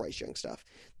want Bryce Young stuff.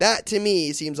 That to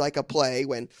me seems like a play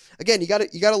when, again, you got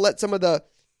to let some of the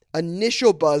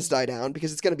initial buzz die down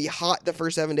because it's going to be hot the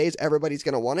first 7 days. Everybody's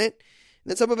going to want it. And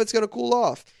then some of it's going to cool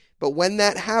off. But when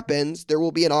that happens, there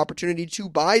will be an opportunity to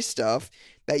buy stuff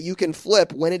that you can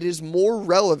flip when it is more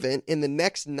relevant in the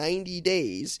next 90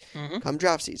 days come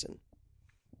draft season.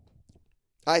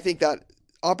 I think that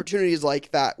opportunities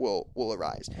like that will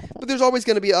arise. But there's always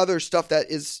going to be other stuff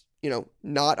that is,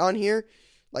 not on here.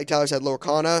 Like Tyler said,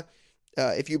 Lorcana.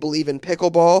 If you believe in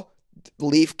pickleball,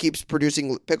 Leaf keeps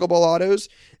producing pickleball autos.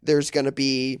 There's going to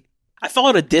be... I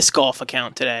followed a disc golf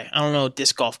account today. I don't know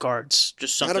disc golf cards.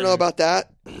 Just something. I don't know about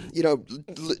that.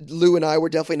 Lou and I were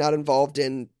definitely not involved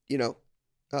in,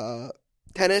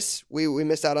 tennis. We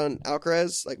missed out on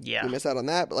Alcaraz. We missed out on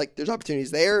that. But there's opportunities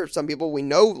there. Some people we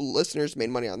know, listeners, made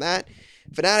money on that.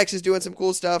 Fanatics is doing some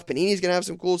cool stuff. Panini's gonna have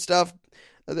some cool stuff.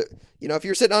 If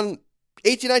you're sitting on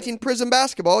 1819 Prism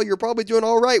basketball, you're probably doing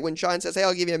all right. When Shine says, "Hey,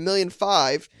 I'll give you $1.5 million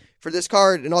for this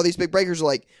card," and all these big breakers are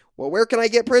like, "Well, where can I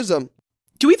get Prism?"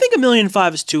 Do we think $1.5 million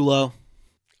is too low?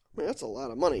 That's a lot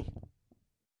of money.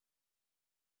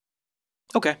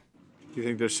 Okay. Do you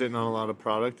think they're sitting on a lot of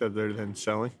product that they're then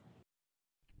selling?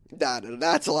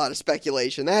 That's a lot of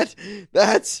speculation. That's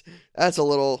a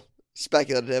little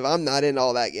speculative. I'm not in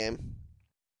all that game.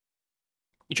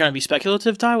 You trying to be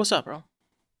speculative, Ty? What's up, bro?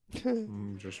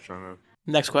 I'm just trying to...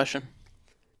 Next question.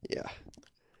 Yeah.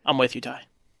 I'm with you, Ty.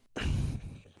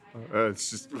 I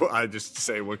just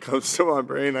say what comes to my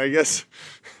brain, I guess.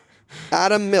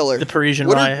 Adam Miller. The Parisian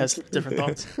Rye has different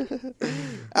thoughts.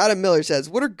 Adam Miller says,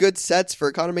 what are good sets for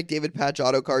a Connor McDavid patch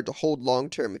auto card to hold long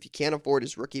term if you can't afford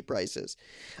his rookie prices?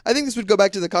 I think this would go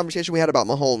back to the conversation we had about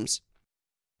Mahomes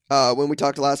when we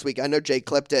talked last week. I know Jay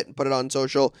clipped it and put it on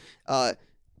social.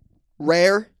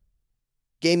 Rare,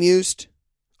 game used,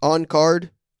 on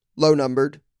card, low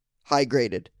numbered, high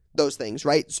graded. Those things,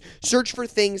 right? Search for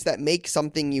things that make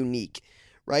something unique,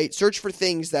 right? Search for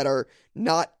things that are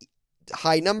not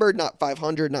high numbered, not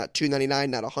 500, not 299,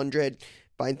 not 100.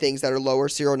 Find things that are lower,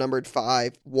 serial numbered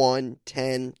 5, 1,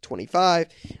 10, 25.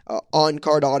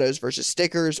 On-card autos versus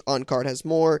stickers. On-card has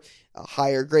more.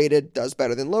 Higher graded does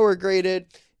better than lower graded.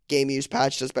 Game use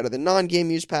patch does better than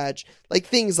non-game use patch.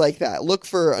 Things like that. Look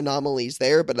for anomalies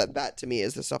there, but that to me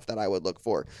is the stuff that I would look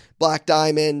for. Black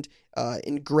Diamond,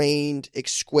 ingrained,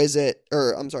 exquisite,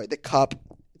 the cup.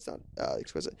 It's not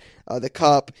exquisite. The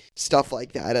cup, stuff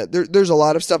like that. There's a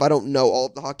lot of stuff. I don't know all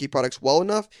of the hockey products well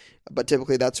enough, but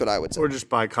typically that's what I would say. Or just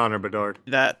buy Connor Bedard.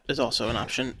 That is also an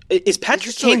option. Is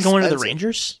Patrick Kane going to the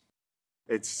Rangers?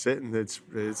 It's sitting. It's.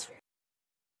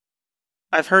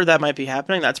 I've heard that might be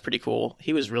happening. That's pretty cool.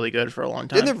 He was really good for a long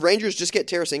time. Didn't the Rangers just get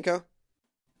Tarasenko?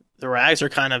 The Rags are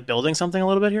kind of building something a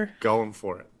little bit here. Going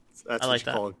for it. That's what you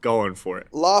call it. Going for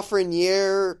it.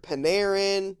 Lafreniere,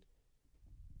 Panarin,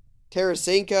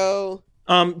 Tarasenko.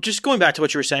 Just going back to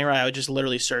what you were saying, right? I was just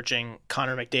literally searching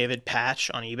Connor McDavid patch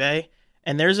on eBay,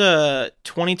 and there's a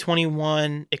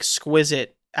 2021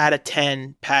 exquisite out of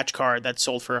 10 patch card that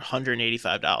sold for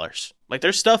 $185.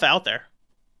 There's stuff out there.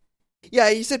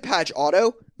 Yeah, he said patch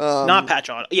auto. Not patch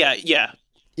auto. Yeah.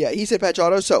 Yeah, he said patch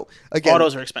auto. So, again,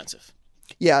 autos are expensive.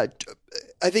 Yeah,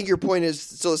 I think your point is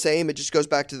still the same. It just goes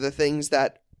back to the things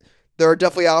that there are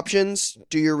definitely options.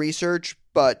 Do your research,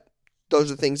 but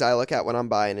those are the things I look at when I'm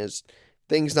buying is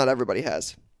things not everybody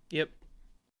has. Yep.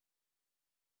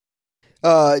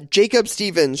 Jacob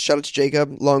Stevens, shout out to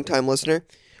Jacob, longtime listener.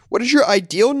 What is your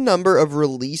ideal number of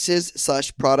releases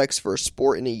 / products for a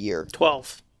sport in a year?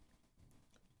 12.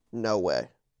 No way.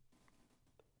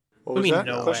 What do you was mean, that?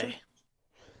 no Question?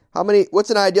 way? What's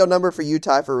an ideal number for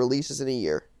Utah for releases in a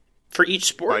year? For each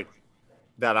sport?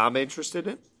 That I'm interested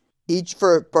in? Each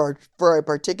for a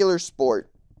particular sport.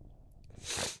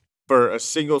 For a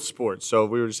single sport. So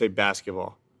if we were to say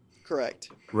basketball. Correct.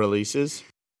 Releases.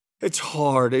 It's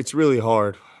hard. It's really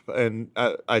hard. And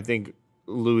I think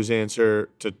Lou's answer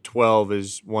to 12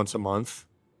 is once a month,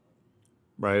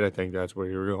 right? I think that's where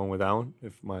you're going with that one.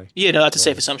 If my Yeah, no, that's a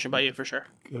safe assumption by you for sure.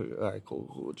 all right,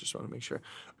 cool. Just want to make sure.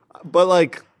 But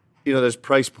like, there's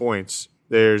price points.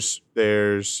 There's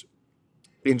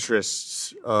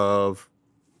interests of,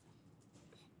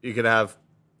 you could have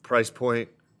price point,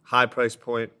 high price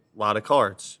point, a lot of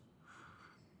cards.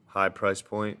 High price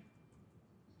point,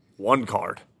 one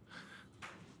card.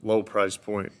 Low price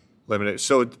point, limited.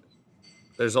 So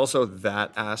there's also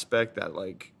that aspect, that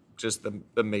like just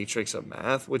the matrix of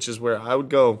math, which is where I would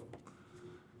go,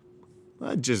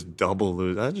 I'd just double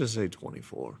lose. I'd just say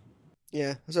 24.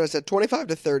 Yeah, that's what I said, 25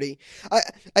 to 30.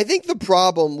 I think the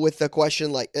problem with the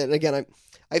question, like, and again,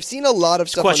 I've seen a lot of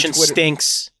This stuff question on Twitter.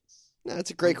 stinks. No,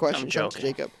 that's a great question. I'm Shout out to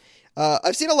joking. Jacob.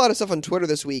 I've seen a lot of stuff on Twitter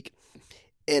this week,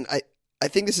 and I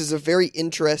think this is a very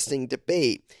interesting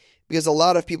debate because a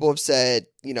lot of people have said,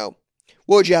 what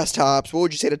would you ask Topps? What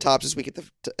would you say to Topps this week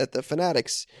at the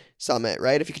Fanatics Summit,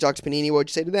 right? If you could talk to Panini, what would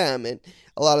you say to them? And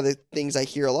a lot of the things I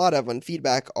hear a lot of on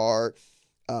feedback are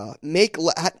make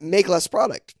less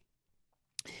product.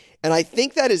 And I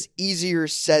think that is easier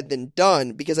said than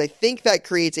done because I think that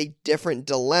creates a different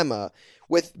dilemma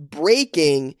with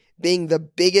breaking being the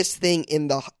biggest thing in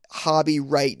the hobby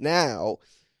right now.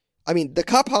 I mean, the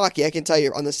cup hockey, I can tell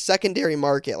you, on the secondary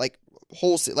market, like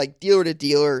wholesale, like dealer to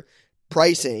dealer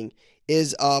pricing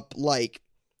is up like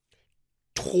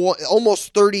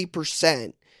almost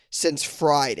 30% since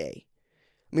Friday.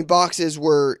 I mean, boxes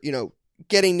were,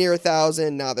 getting near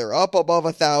 1,000. Now they're up above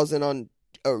 1,000 on,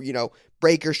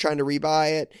 breakers trying to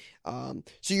rebuy it.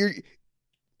 So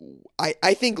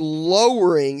I think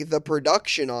lowering the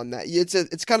production on that,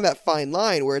 it's kind of that fine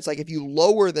line where it's like if you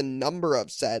lower the number of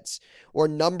sets or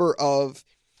number of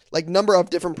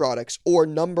different products or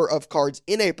number of cards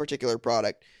in a particular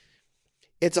product,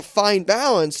 it's a fine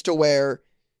balance to where,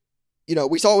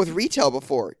 we saw it with retail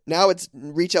before. Now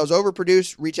retail's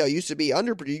overproduced. Retail used to be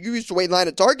underproduced. You used to wait in line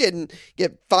at Target and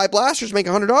get 5 blasters, make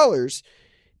 $100.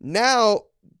 Now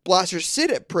blasters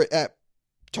sit at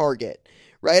Target,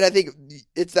 right? I think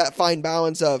it's that fine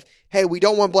balance of, hey, we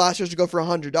don't want blasters to go for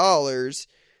 $100,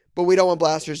 but we don't want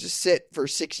blasters to sit for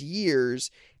 6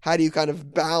 years. How do you kind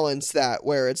of balance that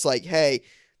where it's like, hey,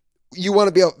 you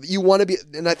want to be,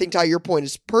 and I think, Ty, your point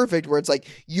is perfect, where it's like,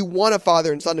 you want a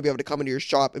father and son to be able to come into your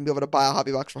shop and be able to buy a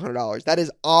hobby box for $100. That is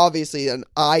obviously an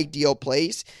ideal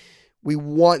place. We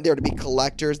want there to be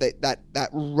collectors that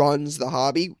runs the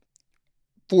hobby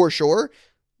for sure.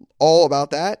 All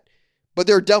about that. But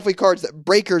there are definitely cards that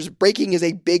breaking is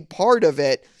a big part of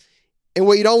it. And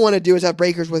what you don't want to do is have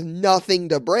breakers with nothing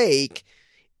to break.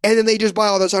 And then they just buy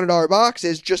all those $100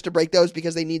 boxes just to break those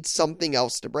because they need something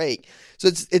else to break. So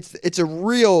it's a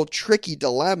real tricky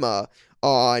dilemma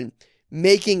on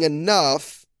making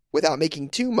enough without making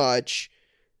too much,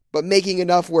 but making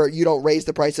enough where you don't raise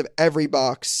the price of every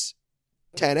box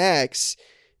 10x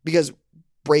because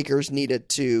breakers needed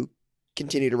to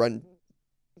continue to run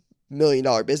 $1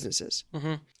 million businesses.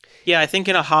 Mm-hmm. Yeah, I think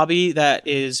in a hobby that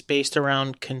is based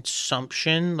around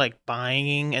consumption, like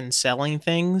buying and selling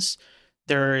things,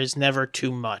 there is never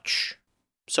too much.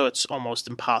 So it's almost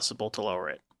impossible to lower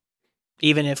it.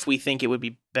 Even if we think it would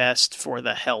be best for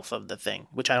the health of the thing,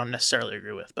 which I don't necessarily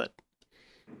agree with, but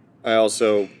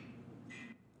the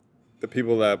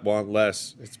people that want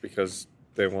less, it's because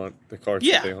they want the cards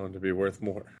that they own to be worth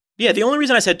more. Yeah, the only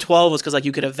reason I said 12 was because like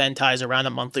you could eventize around a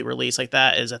monthly release, like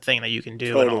that is a thing that you can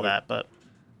do and all that. But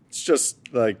it's just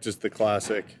the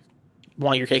classic.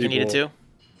 Want your cake and eat it too?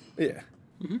 Yeah,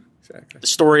 exactly. The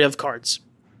story of cards.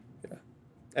 Yeah,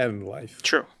 and life.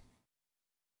 True.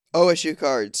 OSU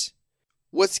cards.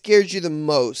 What scares you the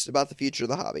most about the future of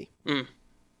the hobby? That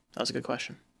was a good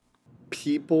question.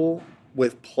 People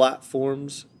with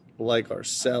platforms like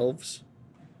ourselves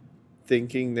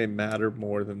thinking they matter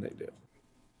more than they do.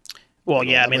 Well,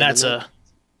 yeah, I mean,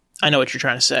 I know what you're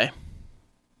trying to say.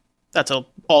 That's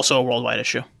also a worldwide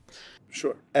issue.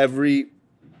 Sure. Every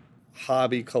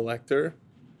hobby collector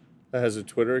that has a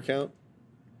Twitter account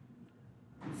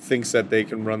thinks that they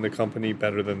can run the company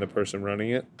better than the person running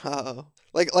it. Oh,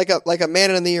 like a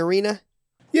man in the arena?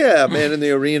 Yeah, man in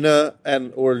the arena,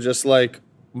 or just like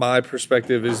my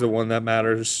perspective is the one that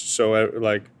matters. So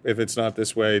like if it's not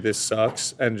this way, this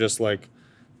sucks, and just like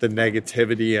the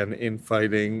negativity and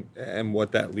infighting and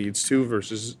what that leads to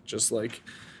versus just like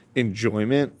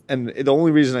enjoyment. And the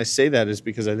only reason I say that is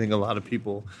because I think a lot of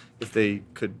people, if they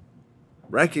could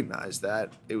recognize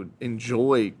that, they would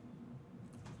enjoy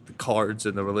the cards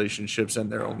and the relationships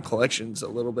and their own collections a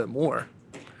little bit more.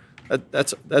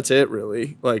 That's it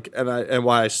really. Like, and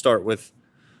why I start with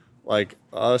Like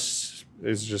us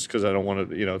is just because I don't want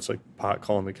to, it's like pot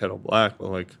calling the kettle black, but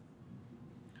like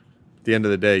at the end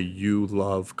of the day, you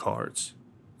love cards.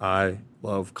 I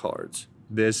love cards.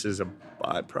 This is a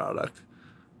byproduct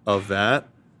of that.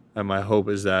 And my hope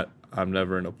is that I'm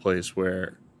never in a place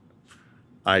where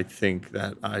I think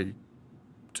that I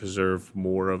deserve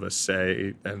more of a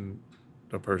say than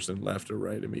the person left or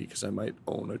right of me because I might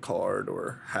own a card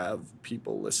or have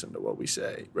people listen to what we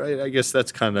say, right? I guess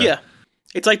that's kind of... Yeah.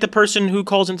 It's like the person who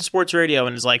calls into sports radio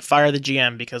and is like, fire the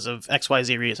GM because of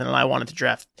XYZ reason, and I wanted to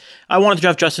draft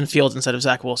Justin Fields instead of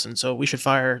Zach Wilson, so we should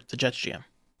fire the Jets GM.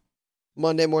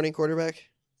 Monday morning quarterback?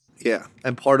 Yeah,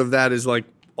 and part of that is like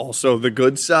also the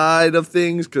good side of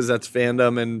things because that's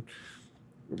fandom and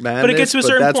madness. But it gets to a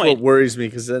certain that's point. What worries me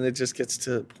because then it just gets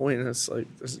to a point and it's like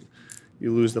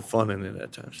you lose the fun in it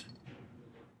at times.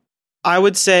 I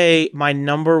would say my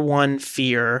number one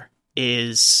fear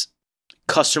is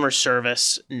customer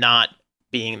service not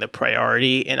being the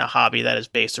priority in a hobby that is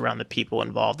based around the people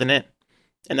involved in it.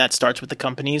 And that starts with the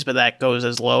companies, but that goes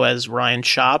as low as Ryan's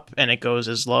shop and it goes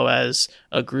as low as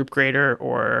a group grader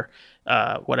or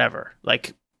whatever.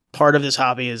 Like, part of this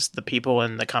hobby is the people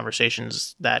and the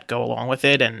conversations that go along with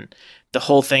it. And the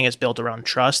whole thing is built around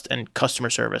trust, and customer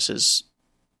service is,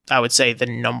 I would say, the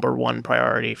number one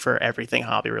priority for everything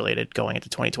hobby related going into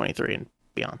 2023 and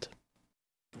beyond.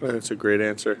 That's a great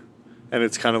answer. And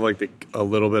it's kind of like a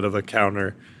little bit of a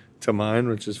counter to mine,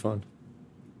 which is fun.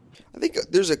 I think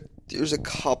there's a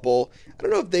couple. I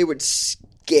don't know if they would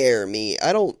scare me.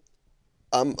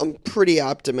 I'm pretty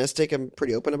optimistic. I'm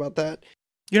pretty open about that.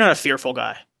 You're not a fearful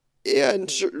guy. Yeah, in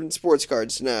sports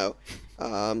cards, no.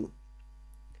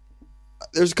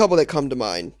 There's a couple that come to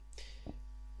mind.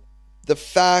 The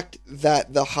fact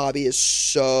that the hobby is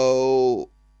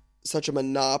such a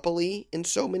monopoly in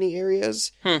so many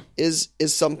areas is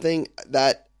something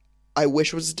that I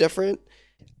wish was different.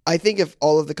 I think if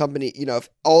all of the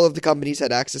companies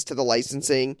had access to the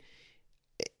licensing,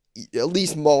 at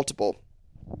least multiple,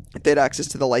 if they had access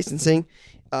to the licensing,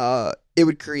 it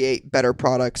would create better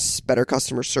products, better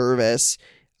customer service,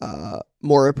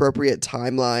 more appropriate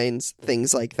timelines,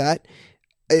 things like that.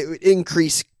 It would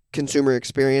increase consumer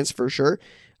experience for sure.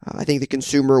 I think the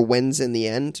consumer wins in the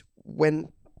end when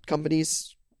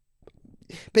companies,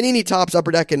 Panini, Topps,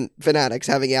 Upper Deck, and Fanatics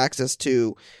having access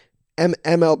to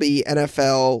MLB,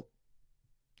 NFL,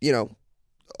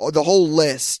 the whole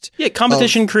list. Yeah,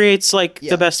 competition creates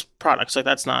the best products. Like,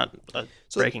 that's not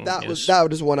breaking news. That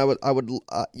was one I would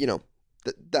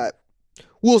that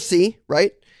we'll see,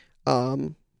 right?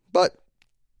 But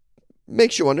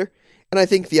makes you wonder. And I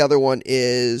think the other one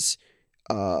is,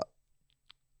 do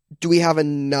we have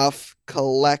enough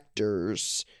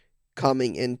collectors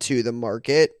coming into the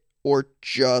market or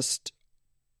just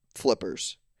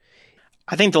flippers?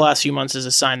 I think the last few months is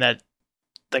a sign that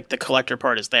the collector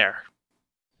part is there.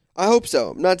 I hope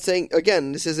so. I'm not saying,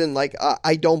 again, this isn't like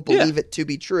I don't believe it to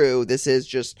be true. This is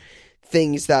just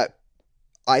things that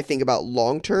I think about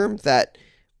long term that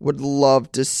would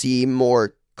love to see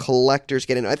more collectors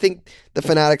get in. I think the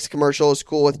Fanatics commercial is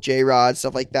cool with J-Rod,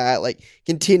 stuff like that. Like,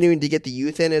 continuing to get the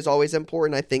youth in is always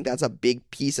important. I think that's a big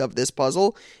piece of this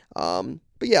puzzle. But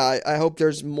yeah, I hope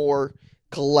there's more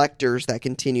collectors that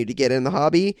continue to get in the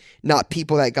hobby, not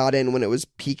people that got in when it was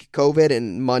peak COVID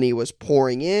and money was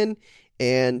pouring in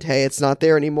and, hey, it's not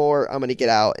there anymore, I'm going to get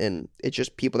out, and it's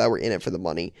just people that were in it for the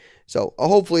money. So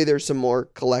hopefully there's some more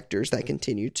collectors that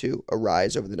continue to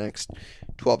arise over the next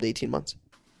 12 to 18 months.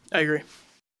 I agree.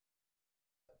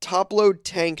 Top Load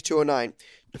Tank 209.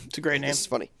 It's a great name. This is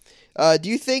funny. Do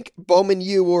you think Bowman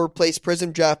U will replace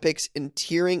Prism draft picks in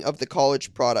tiering of the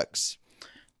college products?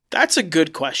 That's a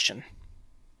good question.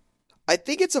 I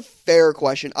think it's a fair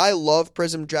question. I love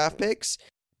Prism draft picks.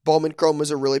 Bowman Chrome was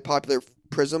a really popular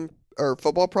Prism or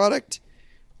football product.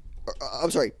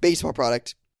 Baseball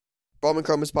product. Bowman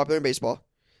Chrome is popular in baseball.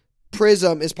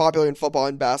 Prism is popular in football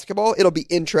and basketball. It'll be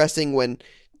interesting when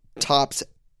Topps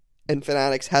and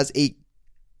Fanatics has a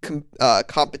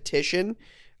competition,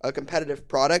 a competitive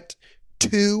product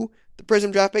to the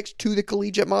Prism draft picks, to the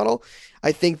collegiate model.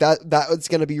 I think that it's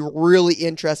going to be really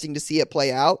interesting to see it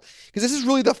play out, because this is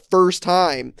really the first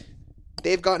time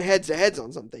they've gone heads to heads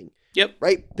on something. Yep.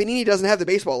 Right? Panini doesn't have the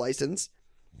baseball license.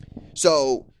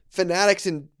 So Fanatics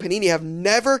and Panini have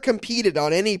never competed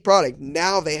on any product.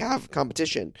 Now they have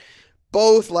competition.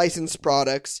 Both licensed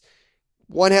products.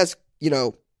 One has,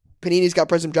 Panini's got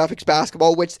Prism Draft Picks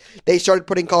Basketball, which they started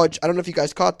putting college. I don't know if you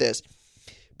guys caught this.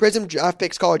 Prism Draft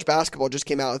Picks College Basketball just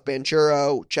came out with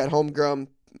Banchero, Chet Holmgren,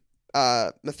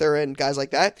 Mathurin, guys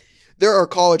like that. There are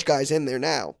college guys in there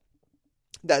now.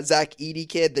 that Zach Edey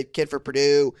kid, the kid for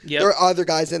Purdue. Yep. There are other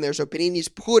guys in there. So Panini's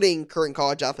putting current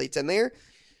college athletes in there.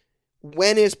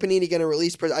 When is Panini going to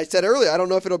release? I said earlier, I don't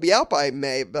know if it'll be out by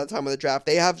May, by the time of the draft.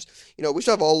 They have, we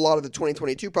still have a lot of the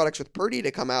 2022 products with Purdy to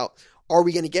come out. Are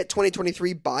we going to get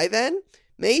 2023 by then?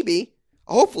 Maybe.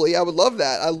 Hopefully. I would love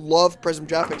that. I love Prism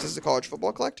Draft Picks as a college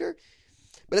football collector.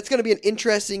 But it's going to be an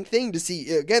interesting thing to see.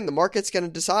 Again, the market's going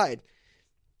to decide.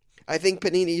 I think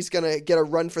Panini's going to get a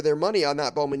run for their money on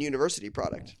that Bowman University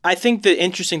product. I think the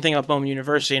interesting thing about Bowman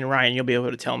University, and Ryan, you'll be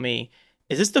able to tell me,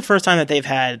 is this the first time that they've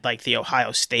had like the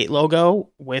Ohio State logo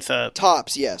with a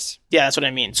Tops? Yes. Yeah, that's what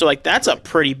I mean. So like that's a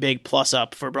pretty big plus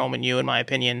up for Bowman U in my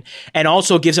opinion, and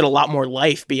also gives it a lot more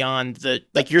life beyond the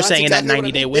like you're That's saying exactly in that what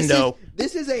 90-day I mean. window.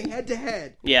 This is a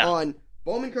head-to-head Yeah. on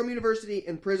Bowman Chrome University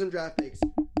and Prism Draft Picks.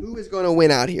 Who is going to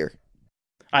win out here?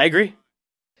 I agree.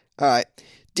 All right.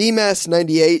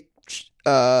 DMAS98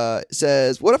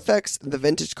 says, what affects the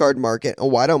vintage card market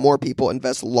and why don't more people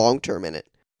invest long-term in it?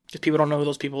 Because people don't know who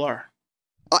those people are.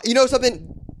 You know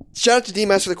something? Shout out to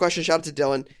DMAS for the question. Shout out to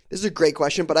Dylan. This is a great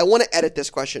question, but I want to edit this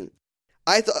question.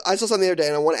 I saw something the other day,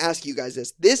 and I want to ask you guys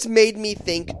this. This made me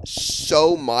think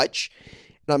so much,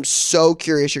 and I'm so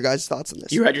curious your guys' thoughts on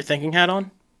this. You had your thinking hat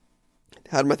on?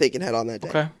 Had my thinking head on that day.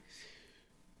 Okay.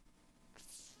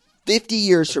 50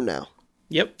 years from now.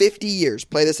 Yep. 50 years.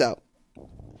 Play this out.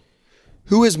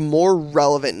 Who is more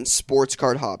relevant in sports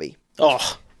card hobby?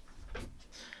 Oh,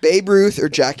 Babe Ruth or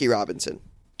Jackie Robinson?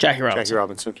 Jackie Robinson. Jackie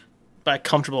Robinson. By a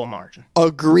comfortable margin.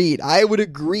 Agreed. I would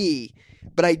agree,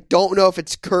 but I don't know if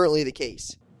it's currently the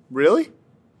case. Really?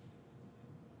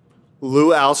 Lou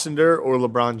Alcindor or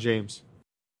LeBron James?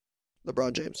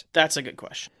 LeBron James. That's a good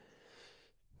question.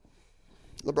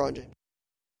 LeBron James.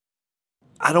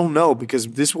 I don't know, because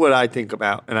this is what I think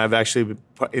about, and I've actually,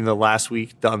 in the last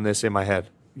week, done this in my head.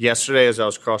 Yesterday, as I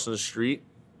was crossing the street,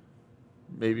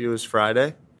 maybe it was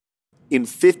Friday, in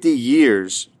 50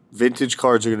 years, vintage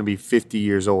cards are going to be 50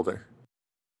 years older.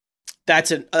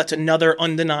 That's another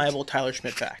undeniable Tyler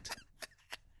Schmidt fact.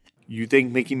 You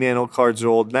think Mickey Mantle cards are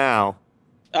old now?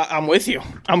 I'm with you.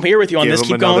 I'm here with you on Give this. them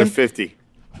Keep another going. 50.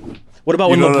 What about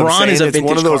You when know what I'm LeBron is saying? a vintage It's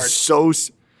one of card? those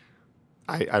so...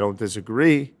 I don't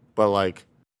disagree, but like...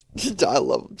 I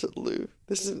love him to Lou.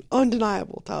 This is an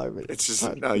undeniable Tyler vintage. It's just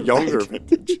a younger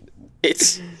vintage.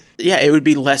 It would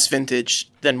be less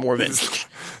vintage than more vintage.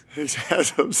 That's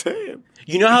what I'm saying.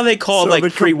 You know how they call So the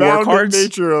like pre-war compounded cards?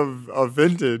 nature of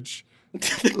vintage,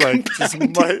 like just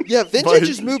might, Yeah, vintage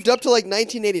has moved up to like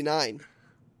 1989.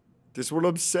 That's what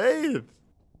I'm saying.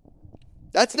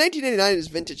 That's 1989 is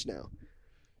vintage now.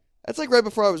 That's like right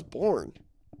before I was born.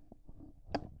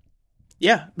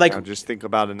 Yeah, like Now just think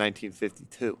about in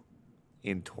 1952,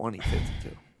 in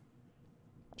 2052,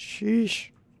 Sheesh.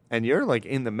 and you're like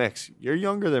in the mix. You're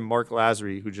younger than Mark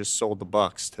Lazary, who just sold the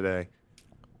Bucks today.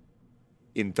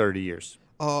 In 30 years.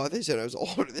 Oh, they said I was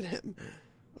older than him. I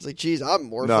was like, geez, I'm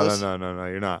worthless. No,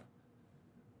 you're not.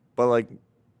 But like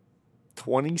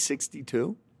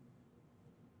 2062,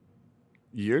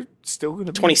 you're still going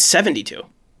to be 2072.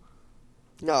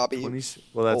 No, I'll be 20,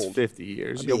 well, that's old. 50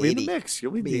 years. I'll be You'll be in 80. the mix.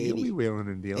 You'll be 80. wheeling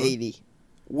and dealing. 80.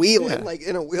 Wheeling, Yeah. like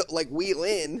in a wheel, like wheel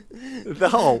in.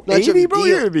 No, Not 80, your bro, deal.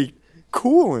 you're going to be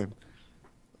cooling.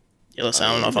 Yeah, listen,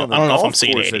 I don't know if on I'm, the I don't know if I'm golf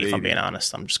seeing course 80. at If I'm 80. being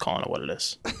honest, I'm just calling it what it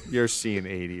is. You're seeing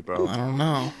 80, bro. I don't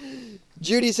know.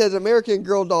 Judy says American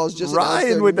Girl Dolls just announced Ryan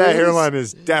their with that new hairline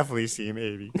is definitely seeing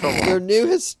 80. Come on. their new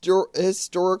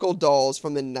historical dolls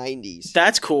from the 90s.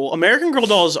 That's cool. American Girl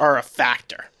dolls are a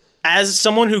factor. As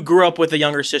someone who grew up with a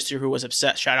younger sister who was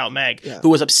obsessed, shout out Meg, Yeah. who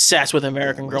was obsessed with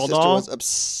American My Girl sister doll. was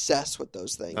obsessed with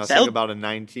those things. Now That- think about a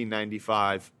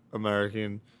 1995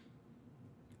 American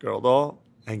Girl doll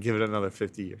and give it another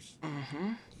 50 years.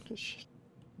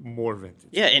 More vintage.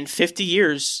 Yeah, in 50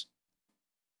 years,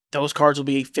 those cards will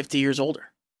be 50 years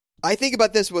older. I think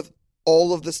about this with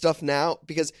all of the stuff now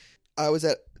because I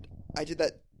did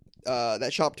that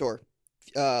shop tour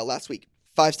last week.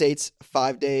 5 states,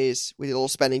 5 days. We did a little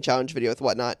spending challenge video with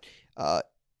whatnot. It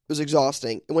was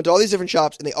exhausting. I went to all these different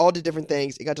shops and they all did different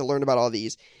things. I got to learn about all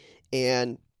these.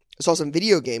 And I saw some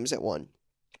video games at one.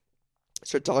 I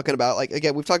started talking about, like,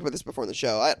 again, we've talked about this before in the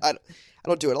show. I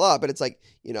don't do it a lot, but it's like,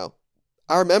 you know,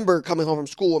 I remember coming home from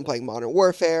school and playing Modern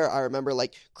Warfare. I remember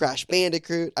like Crash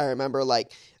Bandicoot. I remember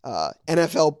like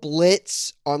NFL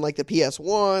Blitz on like the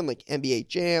PS1, like NBA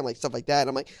Jam, like stuff like that. And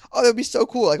I'm like, oh, that would be so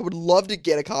cool. Like I would love to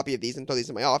get a copy of these and throw these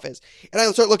in my office. And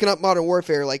I start looking up Modern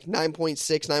Warfare, like 9.6,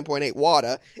 9.8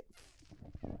 WADA.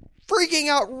 Freaking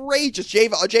outrageous. Jay,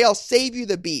 I'll save you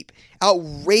the beep.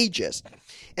 Outrageous.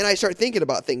 And I start thinking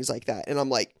about things like that. And I'm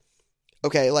like,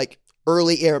 okay, like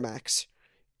early Air Max,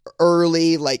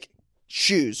 early like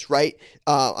shoes, right?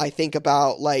 I think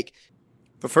about like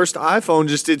The first iPhone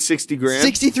just did 60 grand.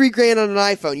 63 grand on an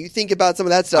iPhone. You think about some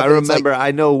of that stuff. I and it's remember, like,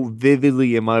 I know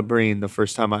vividly in my brain the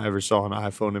first time I ever saw an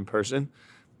iPhone in person.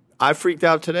 I freaked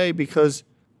out today because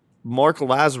Mark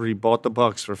Lazary bought the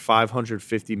Bucks for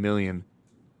 $550 million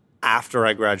after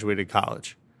I graduated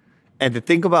college. And to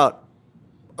think about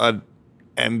an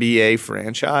NBA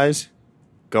franchise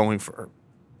going for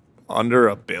under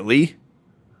 $1 billion,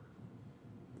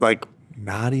 like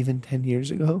not even 10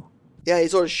 years ago. yeah, he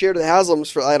sold a share to the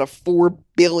Haslams for at a $4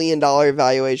 billion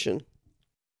valuation.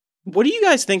 What do you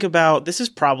guys think about this? Is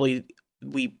probably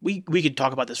we could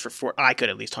talk about this for I could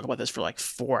at least talk about this for like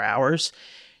 4 hours.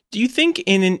 Do you think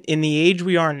in the age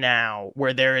we are now,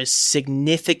 where there is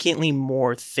significantly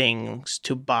more things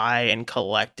to buy and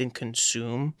collect and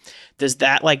consume, does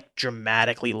that like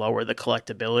dramatically lower the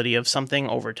collectability of something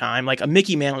over time? Like a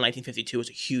Mickey Mantle in 1952 was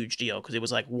a huge deal because it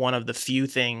was like one of the few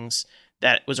things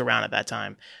that was around at that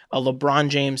time. A LeBron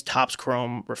James Topps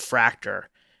Chrome refractor.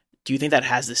 Do you think that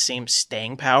has the same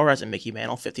staying power as a Mickey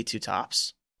Mantle 52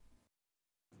 Topps?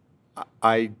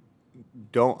 I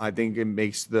don't. I think it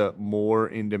makes the more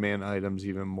in-demand items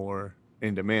even more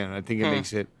in demand. I think it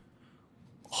makes it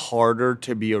harder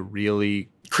to be a really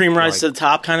Cream rise to the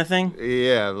top kind of thing?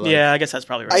 Yeah. Yeah, I guess that's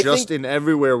probably right. Just in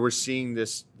everywhere, we're seeing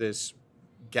this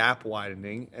gap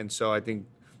widening. And so I think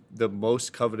the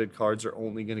most coveted cards are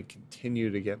only going to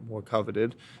continue to get more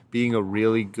coveted. Being a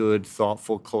really good,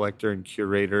 thoughtful collector and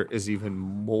curator is even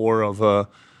more of a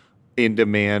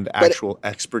in-demand actual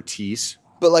expertise.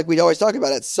 But like we'd always talk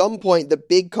about, at some point the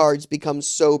big cards become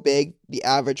so big the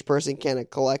average person can't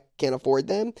afford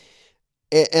them.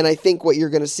 And I think what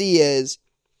you're going to see is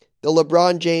the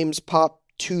LeBron James Pop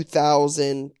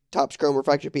 2000 Topps Chrome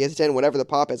Refractor PSA 10, whatever the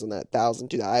pop is on that, 1,000,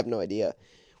 2,000, I have no idea.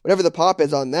 Whatever the pop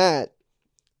is on that,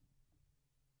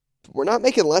 we're not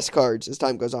making less cards as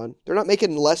time goes on. They're not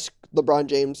making less LeBron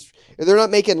James, or they're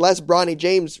not making less Bronny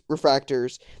James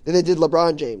refractors than they did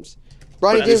LeBron James.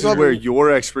 This is where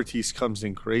your expertise comes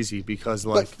in crazy because,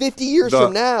 like, but 50 years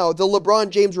from now, the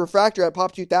LeBron James refractor at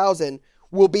Pop 2000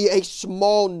 will be a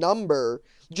small number.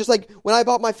 Just like when I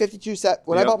bought my 52 set,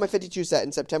 I bought my 52 set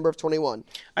in September of 21.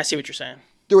 I see what you're saying.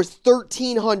 There was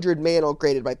 1,300 Mantle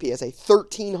graded by PSA.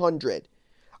 1,300.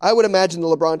 I would imagine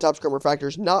the LeBron Topps Chrome refractor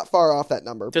is not far off that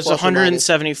number. There's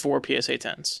 174 PSA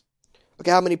 10s. Okay,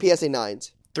 how many PSA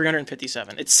 9s?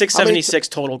 357. It's 676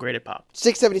 total graded pop.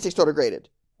 676 total graded.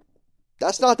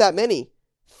 That's not that many.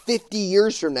 50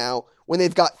 years from now, when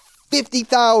they've got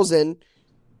 50,000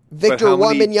 Victor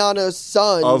Wembanyama's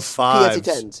sons of fives, PSA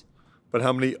 10s. But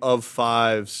how many of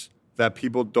fives that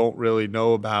people don't really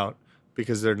know about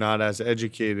because they're not as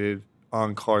educated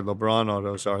on card LeBron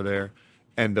autos are there?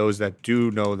 And those that do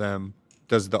know them,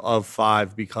 does the of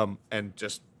five become and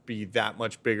just be that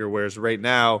much bigger? Whereas right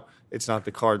now, it's not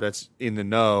the card that's in the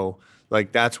know.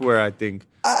 Like, that's where I think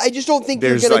I just don't think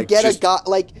you're going to get a guy.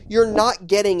 Like, you're not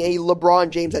getting a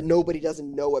LeBron James that nobody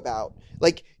doesn't know about.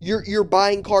 Like, you're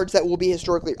buying cards that will be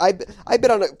historically. I bet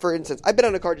on for instance, I bet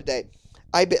on a card today.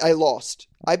 I lost.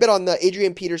 I bet on the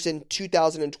Adrian Peterson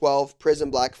 2012 Prism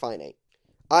Black Fine 8.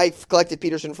 I've collected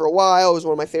Peterson for a while. It was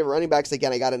one of my favorite running backs.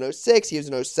 Again, I got an 06. He was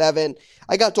an 07.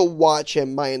 I got to watch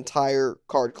him my entire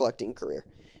card collecting career.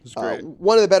 Great.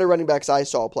 One of the better running backs I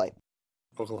saw play.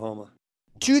 Oklahoma.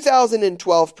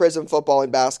 2012 Prism football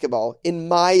and basketball, in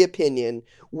my opinion,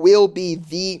 will be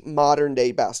the modern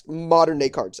day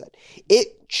card set.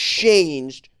 It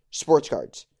changed sports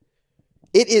cards.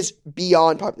 It is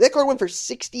beyond popular. That card went for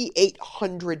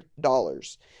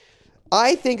 $6,800.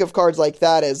 I think of cards like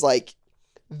that as like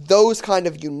those kind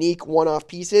of unique one-off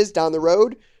pieces down the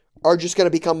road are just going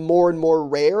to become more and more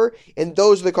rare. And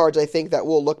those are the cards I think that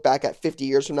we'll look back at 50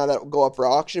 years from now that will go up for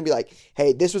auction and be like,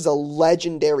 hey, this was a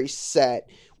legendary set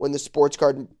when the sports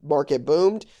card market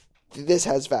boomed. This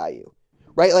has value,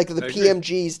 right? Like the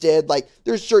PMGs did. Like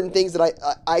there's certain things that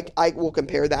I will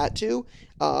compare that to.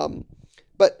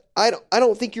 But I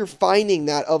don't think you're finding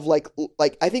that of like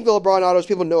I think the LeBron autos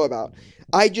people know about.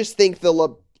 I just think the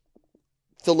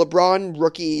LeBron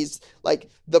rookies,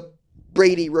 like the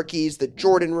Brady rookies, the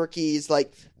Jordan rookies,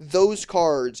 like those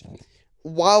cards,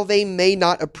 while they may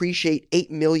not appreciate 8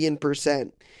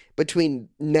 million% between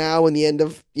now and the end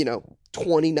of,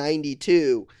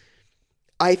 2092,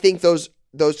 I think those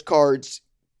cards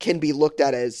can be looked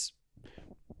at as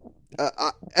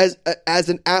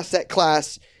an asset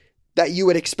class that you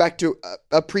would expect to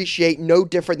appreciate no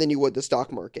different than you would the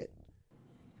stock market.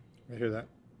 I hear that.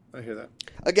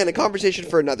 Again, a conversation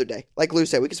for another day. Like Lou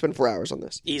said, we could spend 4 hours on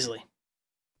this. Easily.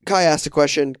 Kai asked a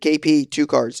question. KP, 2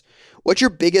 cards. What's your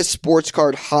biggest sports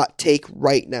card hot take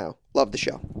right now? Love the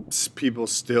show. People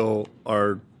still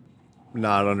are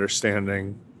not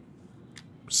understanding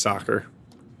soccer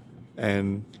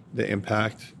and the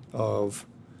impact of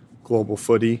global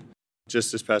footy.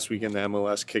 Just this past weekend, the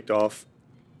MLS kicked off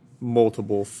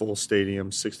multiple full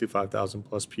stadiums, 65,000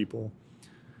 plus people.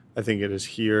 I think it is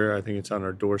here. I think it's on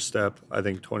our doorstep. I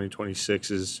think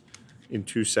 2026 is in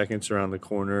 2 seconds around the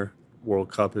corner.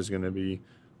 World Cup is going to be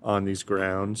on these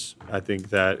grounds. I think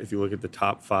that if you look at the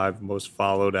top 5 most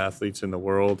followed athletes in the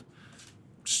world,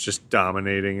 it's just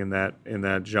dominating in that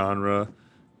genre.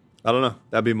 I don't know.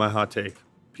 That'd be my hot take.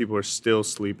 People are still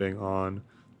sleeping on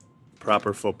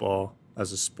proper football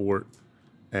as a sport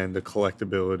and the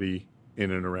collectability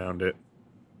in and around it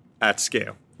at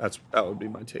scale. That would be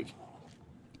my take.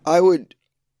 I would,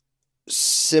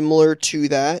 similar to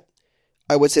that,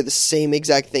 I would say the same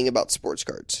exact thing about sports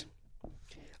cards.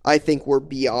 I think we're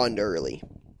beyond early.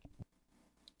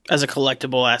 As a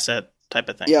collectible asset type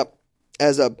of thing. Yep.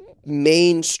 As a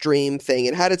mainstream thing.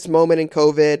 It had its moment in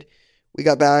COVID. We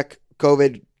got back.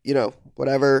 COVID,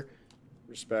 whatever.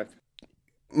 Respect.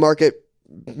 Market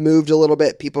moved a little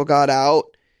bit. People got out.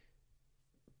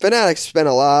 Fanatics spent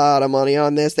a lot of money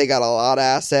on this. They got a lot of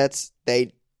assets.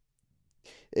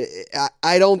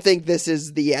 I don't think this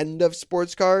is the end of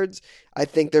sports cards. I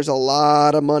think there's a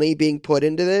lot of money being put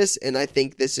into this, and I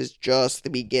think this is just the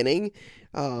beginning.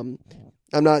 I'm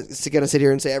not going to sit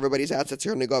here and say everybody's assets are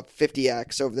going to go up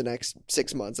 50x over the next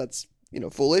 6 months. That's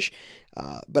foolish.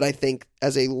 But I think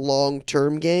as a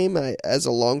long-term game, as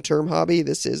a long-term hobby,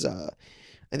 this is.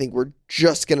 I think we're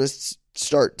just going to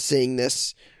start seeing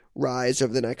this rise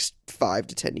over the next 5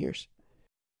 to 10 years.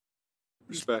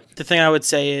 Respect. The thing I would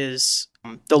say is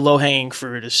the low-hanging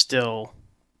fruit is still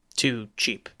too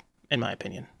cheap, in my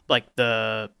opinion. Like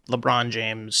the LeBron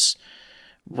James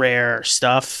rare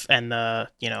stuff and the,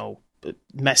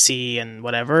 Messi and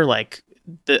whatever, like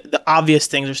the obvious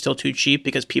things are still too cheap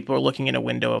because people are looking in a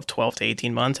window of 12 to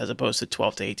 18 months as opposed to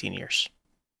 12 to 18 years.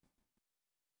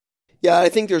 Yeah, I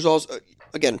think there's also,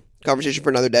 again, conversation for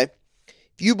another day.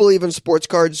 If you believe in sports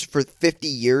cards for 50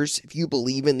 years, if you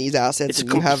believe in these assets, it's a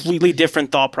completely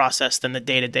different thought process than the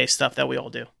day-to-day stuff that we all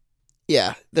do.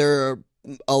 Yeah, there are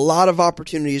a lot of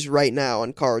opportunities right now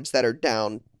on cards that are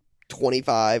down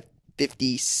 25,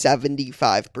 50,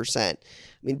 75%. I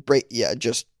mean,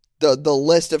 just the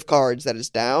list of cards that is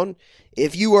down.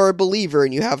 If you are a believer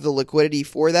and you have the liquidity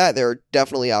for that, there are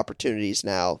definitely opportunities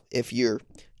now. If you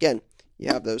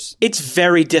have those. It's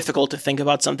very difficult to think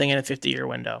about something in a 50-year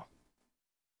window.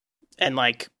 And,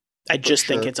 I just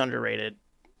think it's underrated.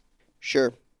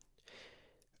 Sure.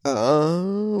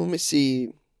 Let me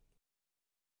see.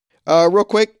 Real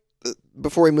quick,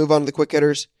 before we move on to the quick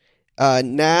hitters,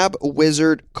 NAB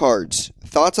Wizard Cards.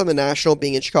 Thoughts on the National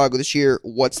being in Chicago this year?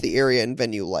 What's the area and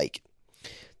venue like?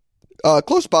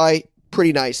 Close by,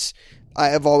 pretty nice. I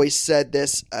have always said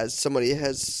this as somebody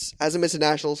hasn't missed a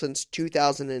National since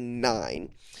 2009.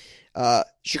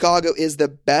 Chicago is the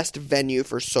best venue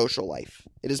for social life.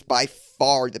 It is by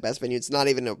far the best venue. It's not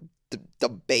even a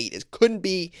debate. It couldn't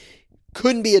be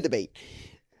a debate.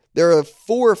 There are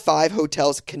 4 or 5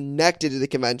 hotels connected to the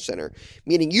convention center,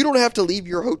 meaning you don't have to leave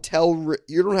your hotel.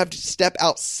 You don't have to step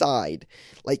outside,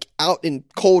 out in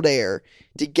cold air,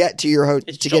 to get to your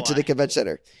get to the convention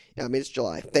center. Yeah, I mean, it's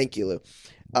July. Thank you, Lou.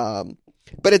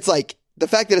 But it's the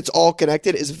fact that it's all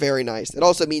connected is very nice. It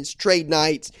also means trade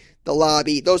nights, the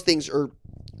lobby, those things are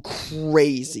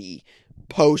crazy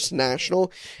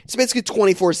post-National. It's basically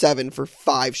 24/7 for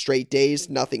 5 straight days,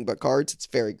 nothing but cards. It's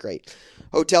very great.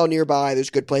 Hotel nearby, there's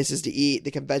good places to eat.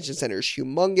 The convention center is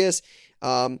humongous.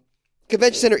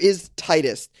 Convention center is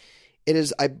tightest. It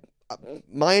is,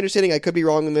 my understanding, I could be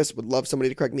wrong on this, would love somebody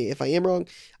to correct me if I am wrong.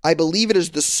 I believe it is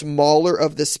the smaller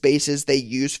of the spaces they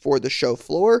use for the show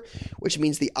floor, which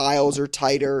means the aisles are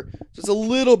tighter. So it's a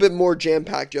little bit more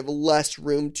jam-packed. You have less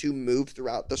room to move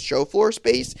throughout the show floor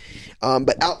space.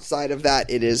 But outside of that,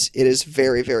 it is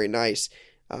very, very nice.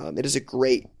 It is a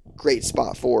great, great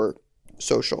spot for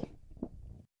social.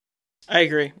 I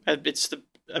agree.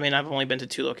 I've only been to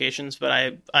 2 locations,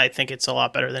 but I think it's a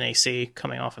lot better than AC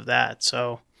coming off of that.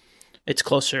 So it's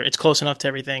closer. It's close enough to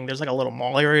everything. There's a little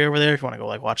mall area over there if you want to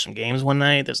go watch some games one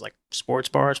night. There's sports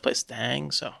bars, place to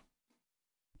hang. So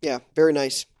yeah, very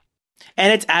nice.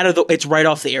 And it's right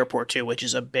off the airport too, which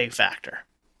is a big factor.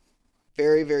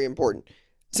 Very, very important.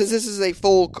 Since this is a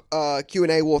full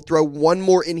Q&A, we'll throw one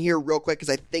more in here real quick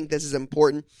because I think this is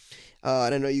important.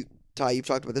 And I know you, Ty, you've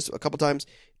talked about this a couple times.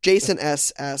 Jason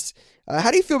S. asks, how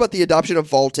do you feel about the adoption of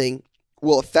vaulting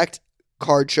will affect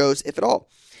card shows, if at all?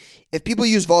 If people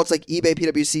use vaults like eBay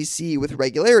PWCC with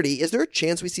regularity, is there a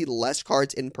chance we see less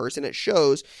cards in person at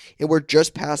shows and we're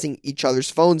just passing each other's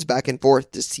phones back and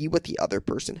forth to see what the other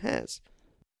person has?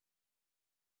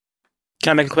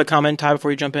 Can I make a quick comment, Ty,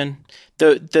 before you jump in?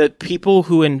 The people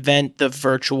who invent the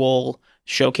virtual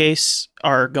showcase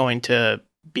are going to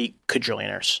be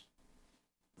quadrillionaires.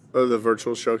 Oh, the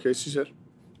virtual showcase, you said?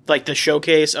 Like the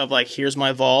showcase of like, here's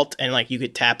my vault, and like you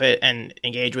could tap it and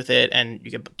engage with it, and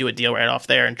you could do a deal right off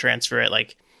there and transfer it.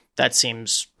 Like that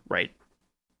seems right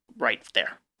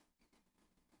there.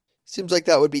 Seems like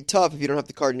that would be tough if you don't have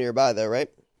the card nearby, though, right?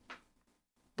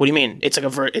 What do you mean? It's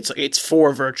like it's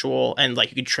for virtual, and like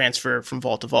you can transfer from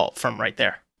vault to vault from right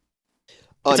there.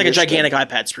 It's like a gigantic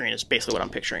iPad screen is basically what I'm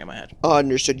picturing in my head.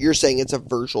 Understood. You're saying it's a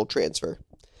virtual transfer.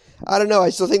 I don't know.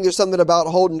 I still think there's something about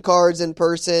holding cards in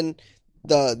person.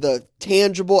 The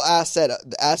tangible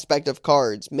aspect of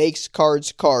cards makes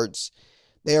cards.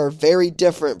 They are very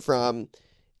different from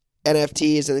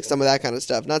NFTs and some of that kind of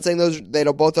stuff. Not saying they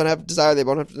both don't have desire, they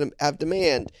both have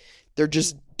demand. They're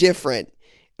just different.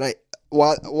 And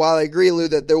while I agree, Lou,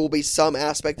 that there will be some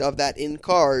aspect of that in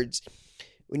cards,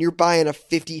 when you're buying a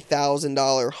 $50,000,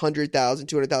 $100,000,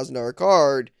 $200,000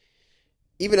 card,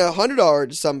 even $100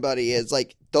 to somebody is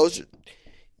like those.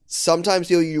 Sometimes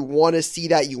you want to see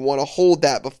that, you want to hold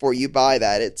that before you buy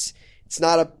that. It's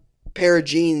not a pair of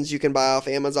jeans you can buy off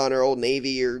Amazon or Old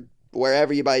Navy or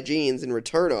wherever you buy jeans and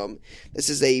return them. This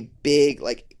is a big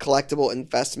like collectible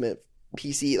investment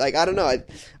PC. Like I don't know,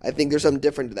 I think there's something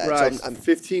different to that. Right. So I'm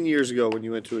 15 years ago when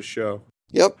you went to a show.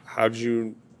 Yep. How'd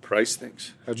you price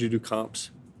things? How'd you do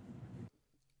comps?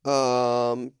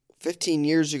 15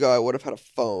 years ago I would have had a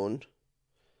phone.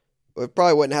 We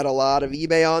probably wouldn't have had a lot of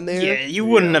eBay on there. Yeah, you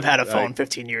wouldn't have had a phone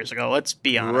 15 years ago. Let's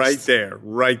be honest.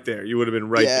 Right there. You would have been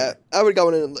right there. Yeah, I would go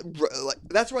in and like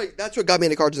that's what got me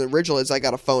into cards in the original is I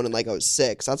got a phone in like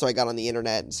 2006. That's what I got on the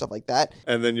internet and stuff like that.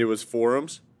 And then it was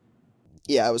forums?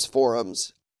 Yeah, it was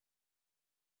forums.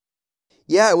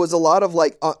 Yeah, it was a lot of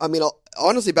like I mean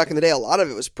honestly back in the day a lot of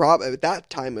it was at that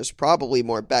time it was probably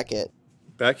more Beckett.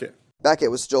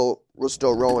 Beckett was still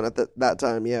rolling at that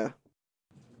time, yeah.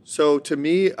 So to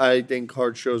me, I think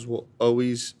card shows will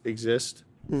always exist.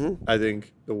 Mm-hmm. I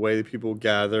think the way that people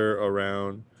gather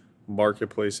around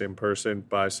marketplace in person,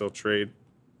 buy, sell, trade,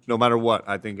 no matter what,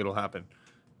 I think it'll happen.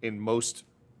 In most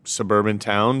suburban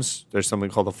towns, there's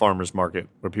something called a farmer's market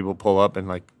where people pull up and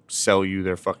like sell you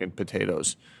their fucking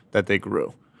potatoes that they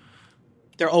grew.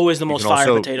 They're always the most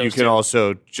fire potatoes. You can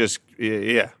also just,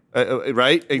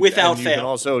 right? Without fail. You can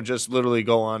also just literally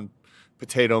go on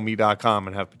PotatoMe.com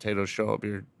and have potatoes show up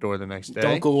your door the next day.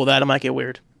 Don't Google that. It might get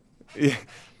weird. Yeah.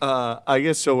 I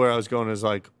guess so where I was going is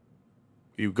like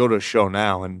you go to a show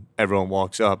now and everyone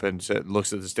walks up and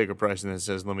looks at the sticker price and then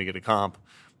says, let me get a comp,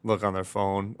 look on their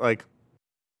phone. Like,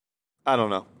 I don't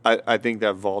know. I think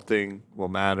that vaulting will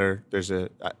matter. There's a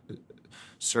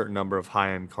certain number of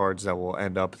high-end cards that will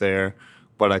end up there.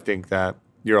 But I think that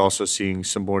you're also seeing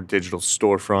some more digital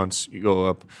storefronts. You go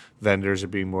up, vendors are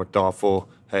being more thoughtful.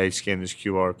 Hey, scan this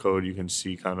QR code. You can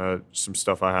see kind of some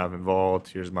stuff I have involved.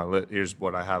 Here's here's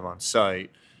what I have on site.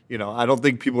 You know, I don't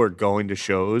think people are going to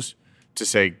shows to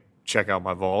say, check out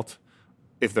my vault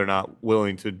if they're not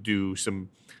willing to do some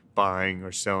buying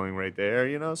or selling right there,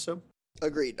 you know, so.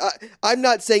 Agreed. I'm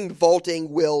not saying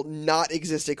vaulting will not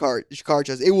exist at card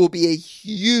shows. It will be a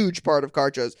huge part of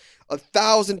card shows,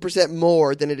 1,000%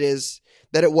 more than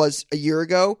it was a year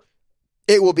ago.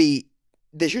 It will be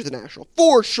this year's the National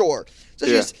for sure. So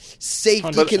just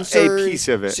safety concerns, a piece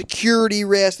of it. Security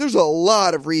risk. There's a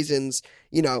lot of reasons.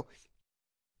 You know,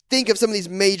 think of some of these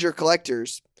major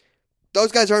collectors.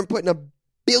 Those guys aren't putting $1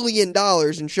 billion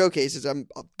in showcases.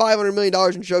 $500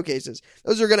 million in showcases.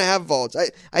 Those are going to have vaults.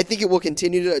 I think it will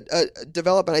continue to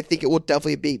develop, and I think it will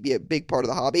definitely be a big part of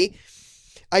the hobby.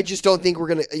 I just don't think we're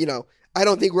going to, I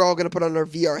don't think we're all going to put on our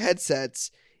VR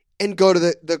headsets and go to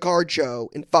the card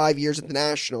show in 5 years at the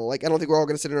National. Like, I don't think we're all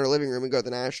going to sit in our living room and go to the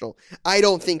National. I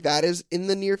don't think that is in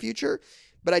the near future,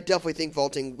 but I definitely think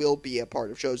vaulting will be a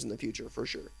part of shows in the future for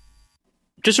sure.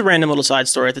 Just a random little side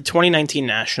story. At the 2019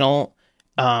 National,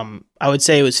 I would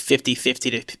say it was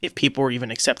 50-50 if people were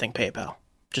even accepting PayPal.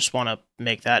 Just want to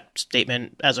make that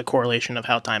statement as a correlation of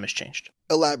how time has changed.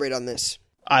 Elaborate on this.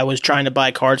 I was trying to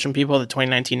buy cards from people at the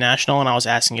 2019 National, and I was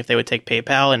asking if they would take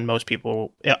PayPal, and most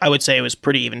people, I would say it was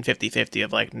pretty even 50-50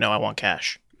 of like, no, I want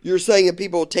cash. You're saying that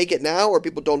people take it now or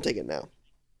people don't take it now?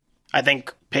 I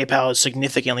think PayPal is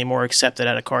significantly more accepted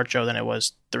at a card show than it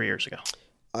was 3 years ago.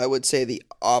 I would say the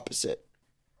opposite.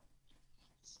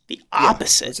 The opposite?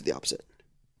 Yeah, I would say the opposite.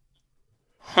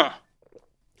 Huh.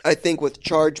 I think with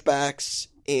chargebacks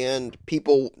and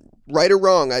people, right or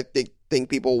wrong, I think think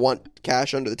people want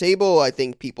cash under the table. I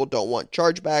think people don't want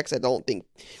chargebacks.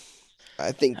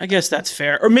 I guess that's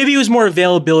fair. Or maybe it was more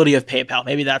availability of PayPal.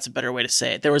 Maybe that's a better way to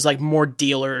say it. There was like more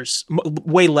dealers,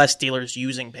 way less dealers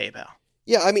using PayPal.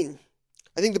 Yeah, I mean,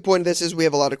 I think the point of this is we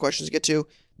have a lot of questions to get to.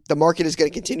 The market is going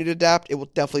to continue to adapt. It will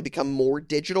definitely become more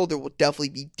digital. There will definitely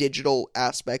be digital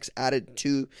aspects added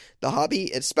to the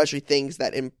hobby, especially things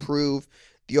that improve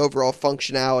the overall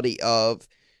functionality of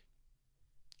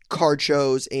card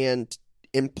shows and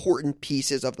important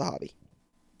pieces of the hobby.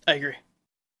 I agree.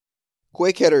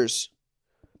 Quick hitters.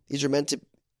 These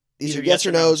are yes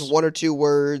or no's, 1 or 2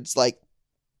 words, like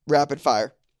rapid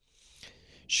fire.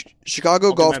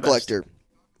 Chicago Golf Collector.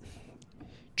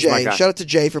 Jay, shout out to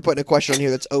Jay for putting a question on here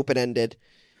that's open-ended.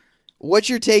 What's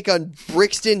your take on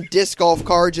Brixton disc golf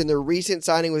cards and their recent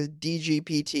signing with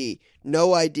DGPT?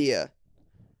 No idea.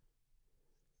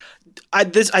 I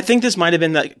think this might have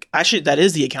been actually that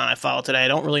is the account I followed today. I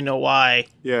don't really know why.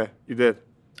 Yeah, you did.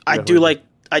 I do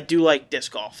like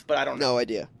disc golf, but I don't know. No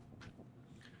idea.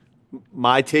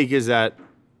 My take is that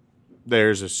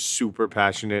there's a super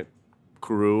passionate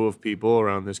crew of people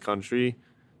around this country.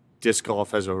 Disc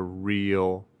golf has a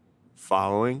real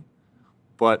following,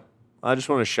 but I just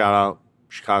want to shout out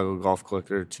Chicago Golf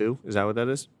Collector 2. Is that what that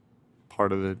is?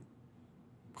 Part of the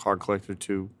Card Collector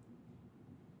 2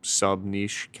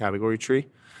 sub-niche category tree.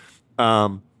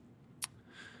 I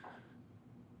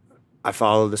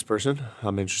follow this person.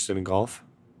 I'm interested in golf.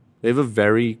 They have a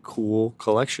very cool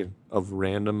collection of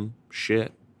random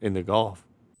shit in the golf.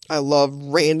 I love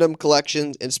random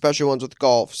collections, and especially ones with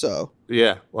golf, so.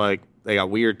 Yeah, like they got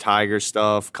weird Tiger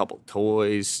stuff, couple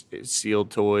toys,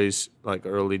 sealed toys, like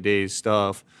early days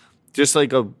stuff. Just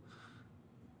like a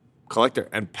collector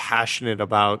and passionate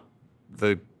about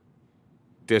the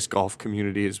disc golf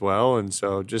community as well. And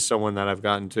so just someone that I've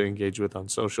gotten to engage with on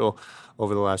social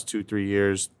over the last 2-3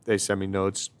 years. They send me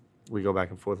notes. We go back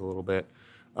and forth a little bit.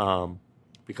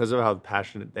 Because of how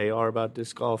passionate they are about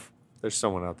disc golf, there's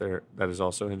someone out there that is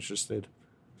also interested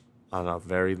on a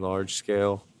very large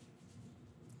scale.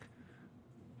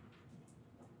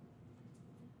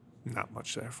 Not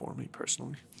much there for me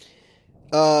personally.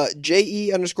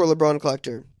 JE_LeBron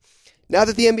Collector. Now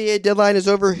that the NBA deadline is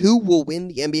over, who will win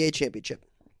the NBA championship?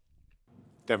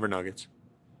 Denver Nuggets.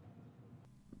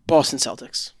 Boston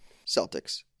Celtics.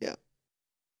 Celtics, yeah.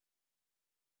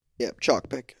 Yeah, chalk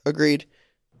pick. Agreed.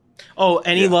 Oh,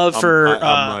 any love for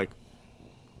I'm like,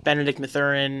 Benedict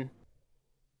Mathurin,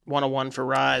 101 for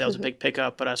Rye. That was a big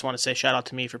pickup, but I just want to say shout out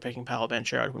to me for picking Paolo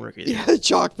Banchero to win Rookie of the Year. Yeah,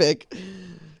 chalk pick.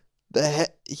 The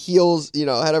heels,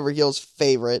 head over heels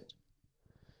favorite.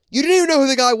 You didn't even know who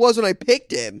the guy was when I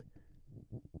picked him.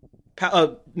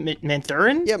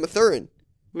 Mathurin? Yeah, Mathurin.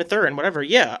 Mathurin, whatever.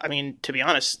 Yeah, I mean, to be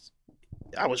honest,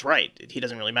 I was right. He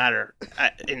doesn't really matter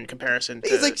in comparison to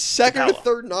He's like second or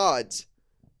third in odds.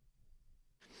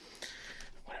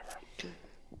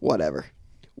 Whatever.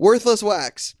 Worthless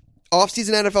Wax.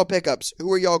 Off-season NFL pickups.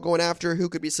 Who are y'all going after? Who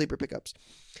could be sleeper pickups?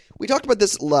 We talked about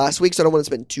this last week, so I don't want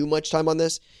to spend too much time on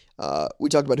this. We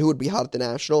talked about who would be hot at the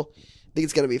National. I think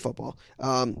it's going to be football.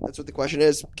 That's what the question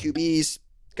is. QBs,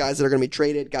 guys that are going to be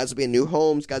traded, guys that will be in new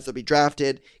homes, guys that will be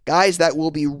drafted, guys that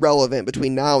will be relevant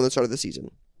between now and the start of the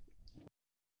season.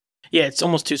 Yeah, it's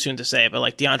almost too soon to say, but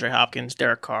like DeAndre Hopkins,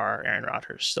 Derek Carr, Aaron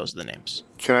Rodgers, those are the names.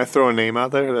 Can I throw a name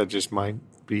out there that just might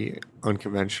be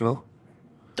unconventional?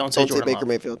 Don't say Baker Love.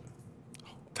 Mayfield.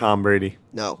 Tom Brady.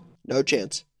 No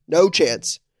chance. No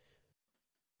chance.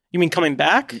 You mean coming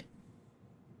back?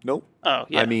 Nope. Oh,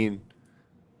 yeah.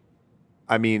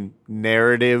 I mean,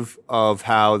 narrative of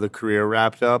how the career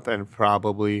wrapped up and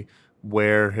probably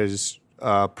where his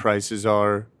prices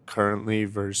are currently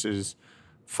versus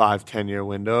 5-10 year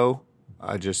window.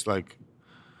 I just like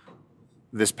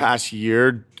this past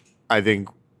year, I think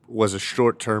was a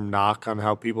short-term knock on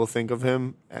how people think of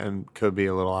him and could be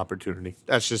a little opportunity.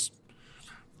 That's just.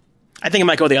 I think it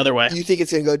might go the other way. You think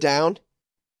it's going to go down?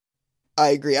 I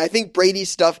agree. I think Brady's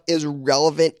stuff is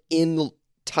relevant in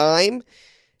time.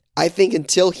 I think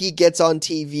until he gets on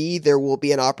TV, there will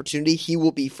be an opportunity. He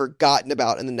will be forgotten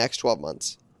about in the next 12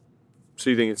 months. So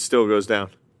you think it still goes down?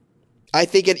 I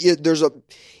think if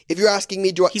you're asking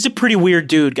me, he's a pretty weird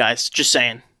dude, guys. Just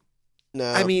saying.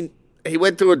 No. I mean, he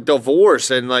went through a divorce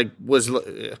and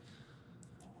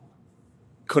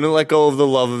couldn't let go of the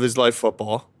love of his life,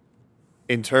 football.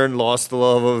 In turn, lost the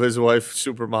love of his wife,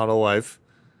 supermodel wife.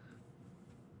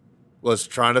 Was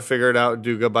trying to figure it out and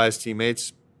do good by his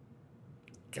teammates.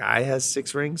 Guy has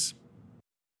 6 rings.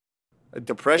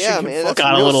 Depression. Yeah, man, that's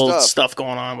got a little stuff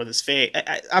going on with his face.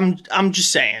 I'm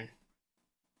just saying.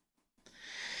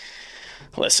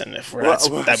 Listen, if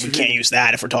we can't use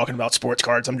that if we're talking about sports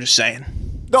cards, I'm just saying.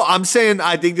 No, I'm saying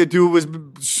I think the dude was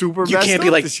super You messed can't be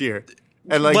up like- this year.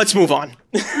 And like, Let's move on.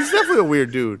 he's definitely a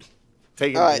weird dude.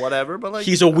 Taking All right. whatever, but like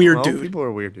He's a I don't weird know, dude. People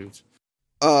are weird dudes.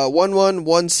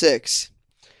 1116.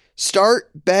 Start,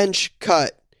 bench,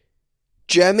 cut.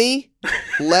 Jemmy,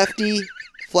 lefty,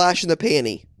 flash in the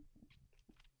panty.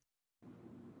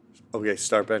 Okay,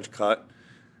 start, bench, cut.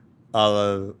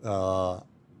 I'm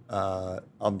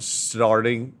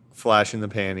starting Flash in the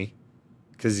panty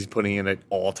because he's putting in an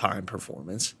all-time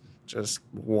performance. Just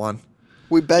one.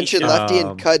 We benching lefty and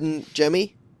Um, cutting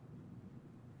Jemmy.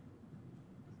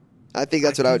 I think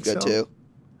that's what I would go think so. to.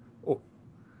 Oh.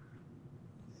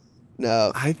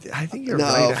 No. I think you're No.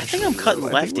 right. I think I'm cutting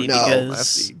lefty No.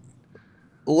 because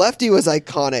Lefty was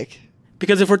iconic.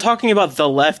 if we're talking about the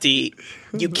lefty,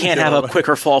 you can't have a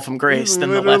quicker fall from grace than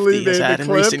the lefty has had in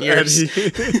recent years.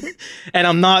 And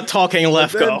I'm not talking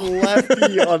Lefko.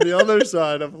 Lefty on the other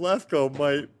side of Lefko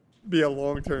might be a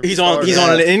long-term. He's on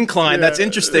an incline. Yeah. That's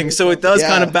interesting. So it does Yeah.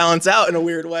 kind of balance out in a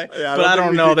weird way. Yeah, I but don't I think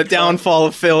don't we know. The could cut. downfall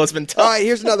of Phil has been All tough. right,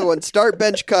 here's another one. Start,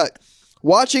 bench, cut.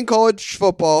 Watching college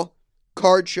football,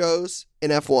 card shows,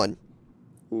 and F1.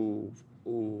 Ooh.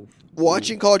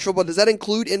 Watching college football, does that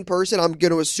include in person? I'm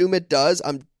going to assume it does.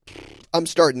 I'm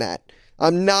starting that.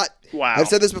 I'm not. Wow. I've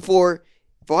said this before.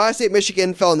 If Ohio State,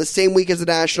 Michigan fell in the same week as the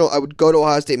National, I would go to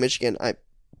Ohio State, Michigan. I'm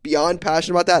beyond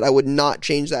passionate about that. I would not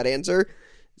change that answer.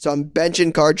 So I'm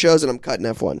benching card shows and I'm cutting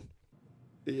F1.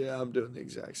 Yeah, I'm doing the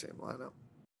exact same lineup.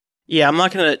 Yeah, I'm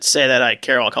not going to say that I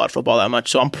care about college football that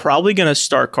much. So I'm probably going to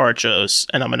start card shows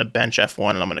and I'm going to bench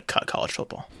F1 and I'm going to cut college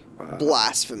football.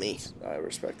 Blasphemy. I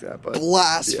respect that, but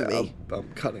Blasphemy. Yeah,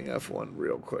 I'm cutting F1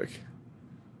 real quick,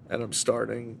 and I'm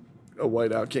starting a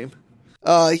whiteout game.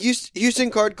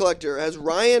 Houston card collector. Has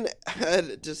Ryan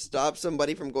had to stop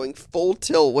somebody from going full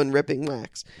tilt when ripping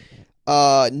wax?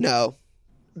 No,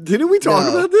 Didn't we talk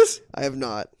No. about this? I have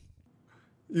not.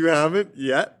 You haven't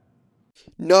yet.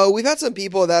 No, we've had some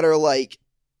people that are like,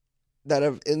 that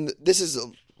have, this is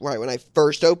right when I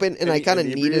first opened and I kind of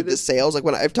needed the sales. Like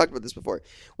I've talked about this before.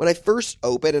 When I first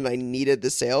opened and I needed the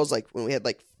sales, like when we had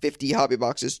like 50 hobby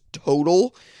boxes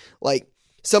total, like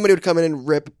somebody would come in and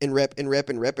rip and rip and rip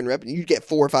and rip and rip, and you'd get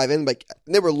 4 or 5 in. Like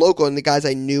they were local and the guys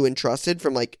I knew and trusted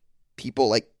from like people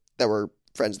like that were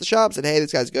friends of the shop said, hey,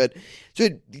 this guy's good. So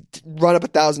he'd run up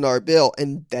 $1,000 bill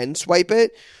and then swipe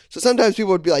it. So sometimes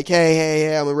people would be like,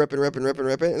 hey, I'm gonna rip and rip and rip and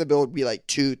rip it, and the bill would be like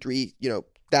 2, 3,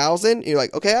 $1,000. And you're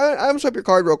like, okay, I'm gonna swipe your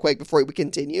card real quick before we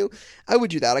continue. I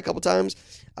would do that a couple times.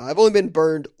 I've only been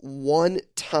burned one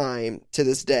time to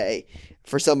this day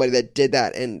for somebody that did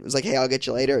that and was like, hey, I'll get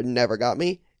you later. It never got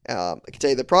me. I can tell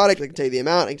you the product, I can tell you the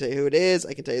amount, I can tell you who it is,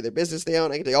 I can tell you their business they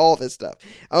own, I can tell you all of this stuff.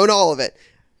 I own all of it.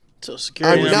 So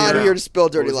security I'm number. not here to spill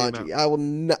dirty What was the laundry. amount? I will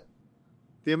not.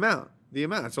 The amount.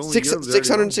 It's only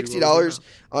 $660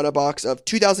 on a box of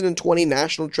 2020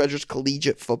 National Treasures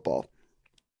Collegiate Football.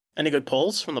 Any good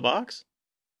pulls from the box?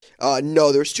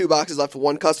 No, there's 2 boxes left.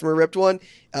 One customer ripped one.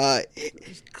 Hit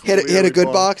a good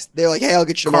fun. box. They're like, hey, I'll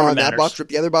get you tomorrow Karma on that matters. box. Rip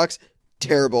the other box.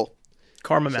 Terrible.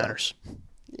 Karma matters.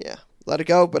 Yeah, let it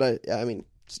go. But I mean,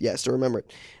 yeah, still remember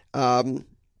it.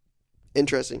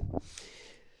 Interesting.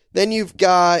 Then you've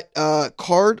got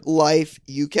Card Life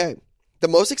UK, the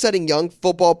most exciting young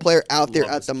football player out there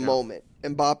Love at this the account. moment.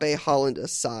 Mbappe, Holland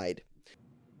aside.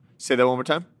 Say that one more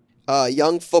time.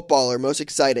 Young footballer, most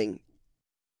exciting.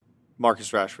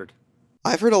 Marcus Rashford.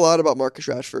 I've heard a lot about Marcus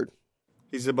Rashford.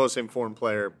 He's the most informed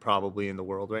player probably in the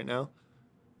world right now.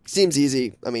 Seems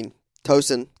easy. I mean,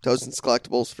 Tosin's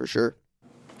collectibles for sure.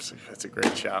 That's a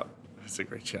great shout.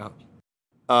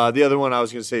 The other one I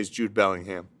was going to say is Jude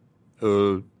Bellingham,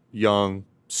 who young,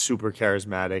 super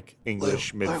charismatic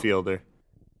English Lou. midfielder.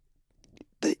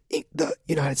 The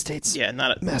United States. Yeah,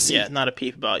 not a Messi. Yeah, not a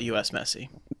peep about U.S. Messi.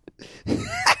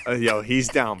 Yo, he's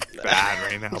down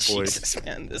bad right now, boys. Jesus,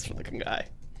 man, this fucking guy.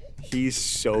 He's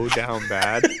so down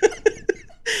bad.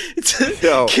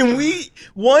 Yo. Can we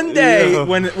one day Yo.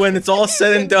 when it's all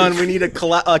said and done, we need a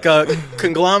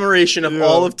conglomeration of Yo.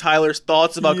 all of Tyler's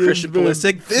thoughts about He has Christian been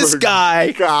Pulisic. This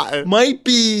guy forgotten. might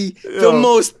be the Yo.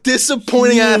 most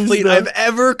disappointing He is athlete the I've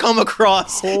ever come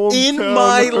across in Hometown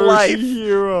my Hershey life.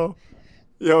 hero.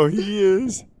 Yo, he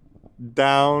is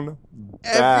down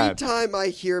Every bad. time I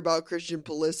hear about Christian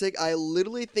Pulisic, I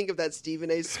literally think of that Stephen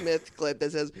A. Smith clip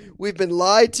that says, "We've been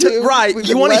lied to." Right? We've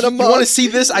You been want led to amok, see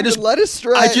this? we've been led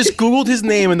astray." I just Googled his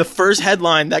name, and the first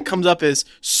headline that comes up is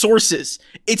sources.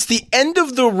 It's the end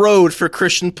of the road for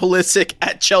Christian Pulisic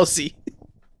at Chelsea.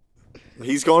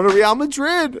 He's going to Real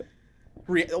Madrid.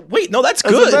 Wait, no, that's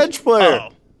As a good. bench player.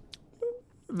 Oh.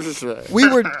 That's right. we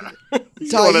were.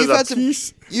 He's Ty, going as a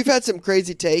piece. you've had some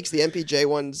crazy takes. The MPJ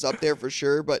one's up there for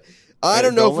sure, but I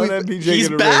don't know if let we've. MPJ He's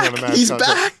get a ring back. on a match He's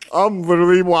contract. back. I'm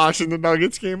literally watching the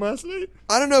Nuggets game last night.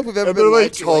 I don't know if we've ever And been they're like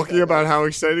lied to talking that. about how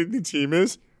excited the team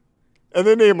is. And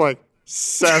they name like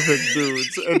 7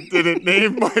 dudes and didn't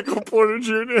name Michael Porter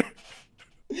Jr.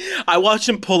 I watched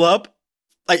him pull up.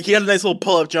 Like, he had a nice little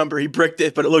pull-up jumper. He bricked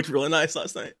it, but it looked really nice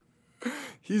last night.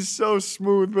 He's so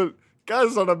smooth, but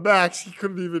guys on a max, he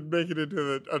couldn't even make it into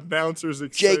the announcers.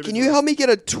 Jake, can you help me get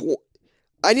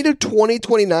I need a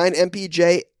 2029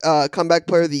 MPJ Comeback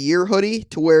Player of the Year hoodie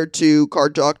to wear to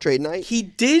Card Talk Trade Night. He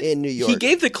did. In New York. He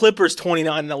gave the Clippers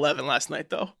 29 and 11 last night,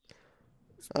 though.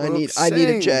 I need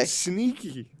a Jay.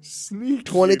 Sneaky.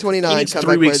 2029 He needs Comeback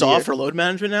 3 Player weeks of the off Year. for load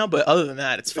management now, but other than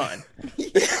that, it's fine.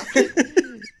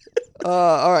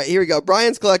 All right, here we go.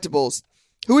 Brian's Collectibles.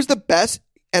 Who is the best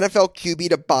NFL QB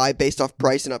to buy based off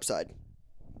price and upside?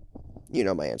 You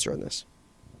know my answer on this.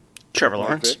 Trevor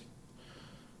Lawrence.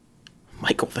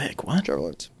 Michael Vick, what? Trevor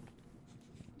Lawrence.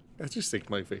 I just think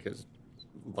Mike Vick has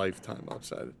lifetime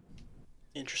upside.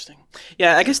 Interesting.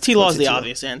 Yeah, I guess T-Law is What's the it, T-Law?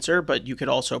 obvious answer, but you could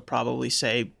also probably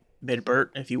say Midbert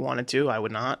if you wanted to. I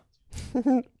would not.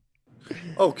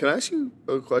 Oh, can I ask you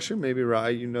a question? Maybe, Rye,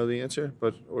 you know the answer,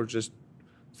 or just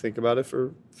think about it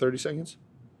for 30 seconds.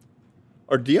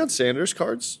 Are Deion Sanders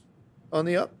cards on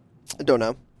the up? I don't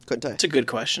know. Couldn't tell you. It's a good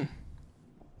question.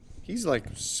 He's like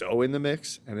so in the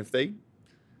mix, and if they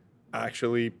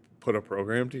actually put a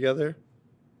program together,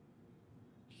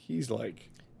 he's like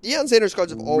Deion Sanders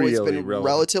cards have always really been relevant.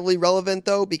 relatively relevant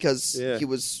though because Yeah. he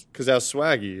was because how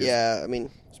swaggy he is. I mean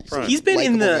Prime. He's been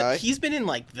in Likeable the guy. he's been in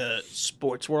like the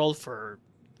sports world for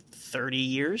 30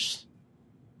 years.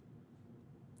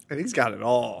 And he's got it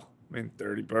all. I mean,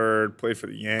 30 Bird, played for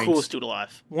the Yanks, Coolest dude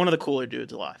alive. One of the cooler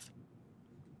dudes alive.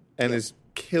 and is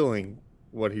killing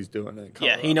what he's doing in Colorado.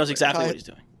 Yeah, he knows exactly Ty- what he's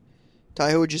doing.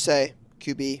 Ty, who would you say?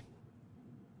 QB.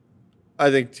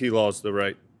 I think T-Law's the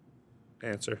right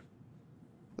answer.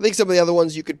 I think some of the other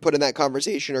ones you could put in that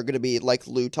conversation are going to be like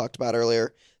Lou talked about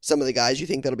earlier. Some of the guys you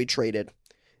think that'll be traded.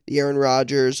 The Aaron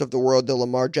Rodgers of the world, the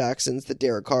Lamar Jacksons, the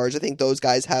Derek Carrs. I think those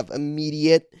guys have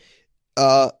immediate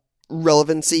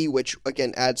relevancy, which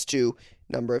again adds to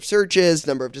number of searches,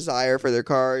 number of desire for their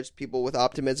cards, people with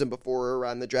optimism before or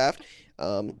around the draft.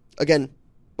 Again,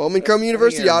 Bowman Chrome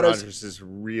University Aaron autos. Rodgers is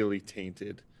really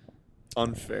tainted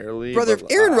unfairly. Brother, but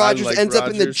if Aaron I Rodgers like ends up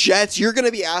in the Rodgers. Jets, you're going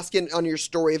to be asking on your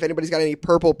story if anybody's got any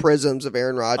purple prisms of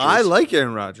Aaron Rodgers. I like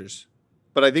Aaron Rodgers.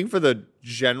 But I think for the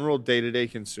general day-to-day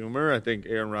consumer, I think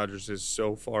Aaron Rodgers has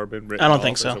so far been written I don't off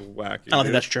think as so. a wacky I don't think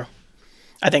dude. that's true.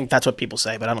 I think that's what people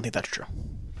say, but I don't think that's true.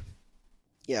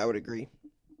 Yeah, I would agree.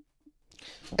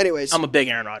 Anyways, I'm a big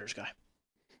Aaron Rodgers guy.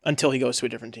 Until he goes to a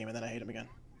different team, and then I hate him again.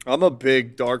 I'm a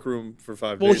big dark room for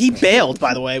 5 days. Well, he bailed,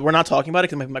 by the way. We're not talking about it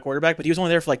because he's my quarterback, but he was only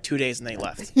there for like 2 days and then he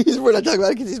left. we're not talking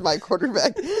about it because he's my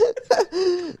quarterback.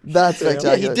 That's Yeah,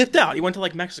 spectacular. he dipped out. He went to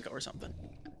like Mexico or something.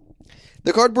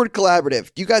 The Cardboard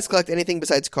Collaborative. Do you guys collect anything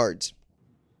besides cards?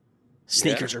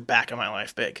 Sneakers are back in my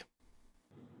life big.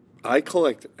 I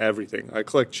collect everything. I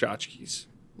collect tchotchkes.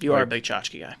 You are a big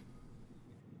tchotchke guy.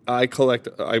 I collect.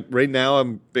 Right now,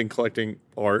 I've been collecting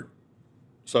art.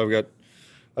 So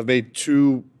I've made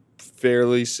 2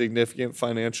 fairly significant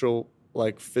financial,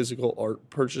 like physical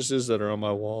art purchases that are on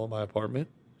my wall in my apartment.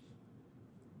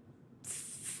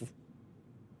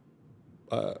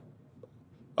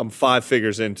 I'm 5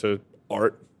 figures into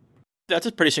art. That's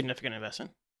a pretty significant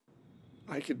investment.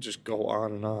 I could just go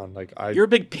on and on. Like You're a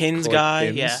big pins collect guy.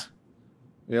 pins. Yeah.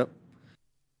 Yep.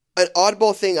 An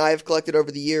oddball thing I've collected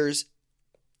over the years,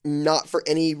 not for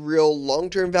any real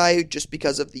long-term value, just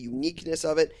because of the uniqueness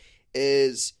of it,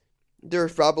 is there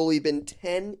have probably been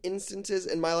 10 instances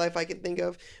in my life I can think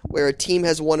of where a team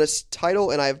has won a title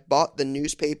and I've bought the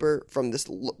newspaper from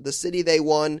the city they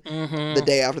won the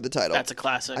day after the title. That's a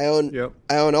classic. I own Yep.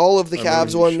 all of the I remember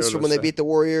Cavs you ones showed from us when they that. beat the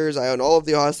Warriors. I own all of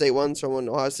the Ohio State ones from when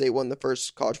Ohio State won the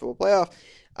first college football playoff.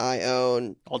 I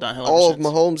own All downhill. all of ever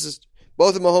since. Mahomes,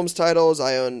 both of Mahomes titles.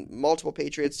 I own multiple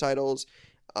Patriots titles.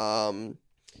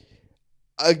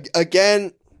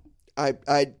 Again,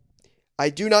 I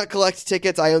do not collect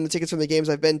tickets. I own the tickets from the games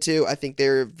I've been to. I think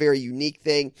they're a very unique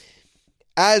thing.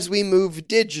 As we move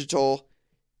digital,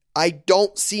 I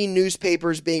don't see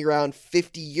newspapers being around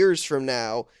 50 years from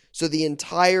now. So the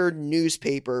entire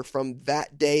newspaper from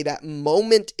that day, that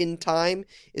moment in time,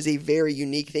 is a very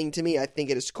unique thing to me. I think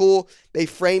it is cool. They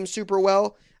frame super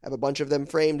well. I have a bunch of them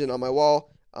framed and on my wall.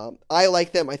 I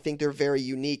like them. I think they're very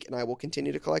unique, and I will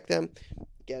continue to collect them.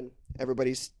 Again,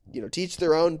 everybody's teach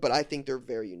their own, but I think they're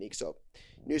very unique. So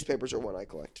newspapers are one I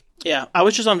collect. Yeah, I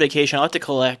was just on vacation. I like to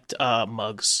collect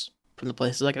mugs from the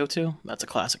places I go to. That's a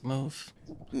classic move.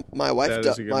 My wife That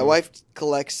is a good my one. wife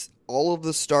collects all of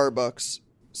the Starbucks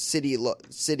city.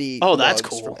 Oh, that's lugs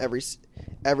cool. From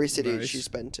every city Nice. she's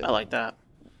been to. I like that.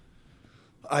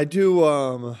 I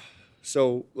do.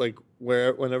 So like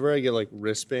whenever I get like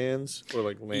wristbands or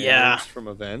like lanyards Yeah. from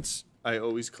events, I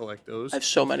always collect those. I have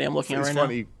so many I'm looking at It's right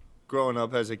funny. Growing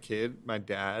up as a kid, my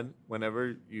dad,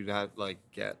 whenever you'd have like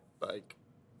get like,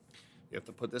 you have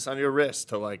to put this on your wrist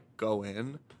to like go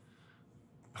in.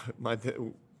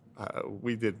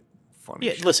 We did funny. now.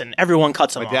 Yeah, shit. listen, everyone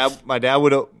cuts them off. My dad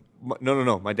would.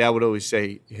 No. My dad would always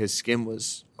say his skin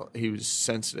was he was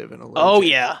sensitive and allergic. Oh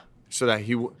yeah, So that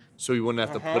he wouldn't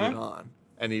have to put it on,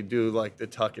 and he'd do like the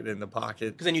tuck it in the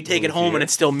pocket. because then you take it move home here, and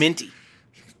it's still minty.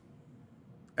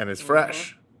 and it's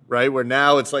fresh, right? Where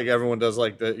now it's like everyone does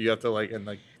like you have to like and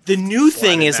like. The new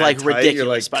thing slide it is that like tight, ridiculous. You're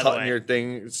like by the cutting way, your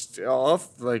thing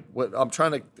off. Like what I'm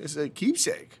trying to. It's a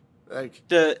keepsake. Like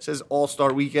The- it says All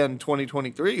Star Weekend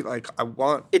 2023. Like I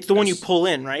want. it's the one you this. pull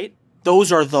in, right?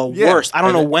 Those are the Yeah, worst. I don't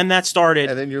and know then- when that started.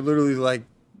 And then you're literally like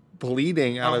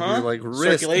bleeding out of your like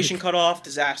wrist. Circulation cut off,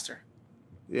 disaster.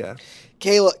 Yeah.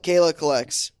 Kayla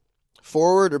collects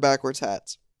forward or backwards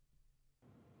hats.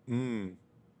 Mm.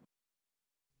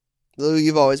 Lou,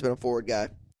 you've always been a forward guy.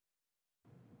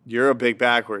 You're a big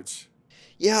backwards.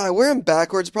 Yeah, I wear them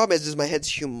backwards. The problem is my head's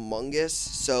humongous,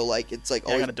 so like it's like Yeah,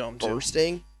 I always got a dome, too.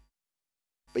 bursting.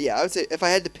 But yeah, I would say if I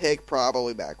had to pick,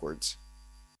 probably backwards.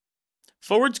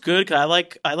 Forward's good because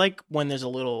I like when there's a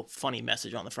little funny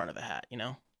message on the front of a hat. You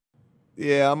know.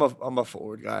 Yeah, I'm a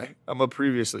forward guy. I'm a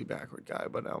previously backward guy,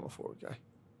 but now I'm a forward guy.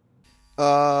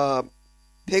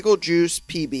 Pickle Juice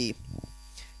PB.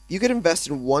 You could invest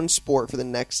in one sport for the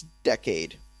next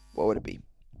decade. What would it be?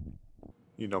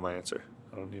 You know my answer.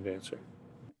 I don't need to answer.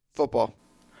 Football.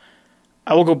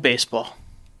 I will go baseball.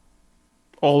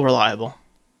 All reliable.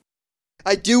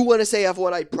 I do want to say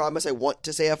F1. I promise I want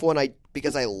to say F1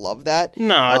 because I love that.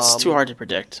 No, it's too hard to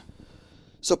predict.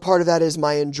 So part of that is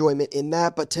my enjoyment in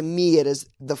that, but to me, it is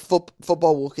the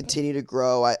football will continue to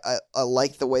grow. I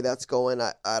like the way that's going.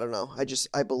 I don't know.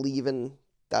 I believe in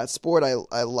that sport.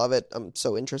 I love it. I'm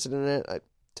so interested in it.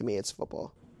 To me, it's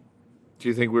football. Do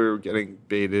you think we're getting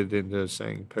baited into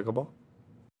saying pickleball?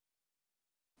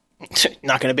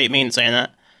 Not gonna bait me in saying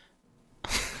that.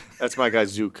 That's my guy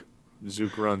Zook.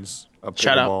 Zook runs a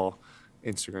Shout out. pickleball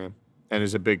Instagram and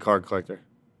is a big card collector.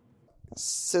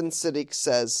 Sin Sadiq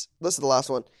says, this is the last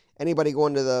one. Anybody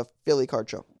going to the Philly card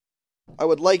show? I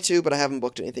would like to, but I haven't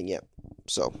booked anything yet.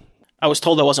 So, I was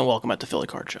told I wasn't welcome at the Philly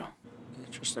Card Show.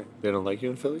 Interesting. They don't like you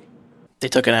in Philly? They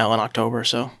took an L in October,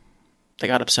 so they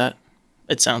got upset.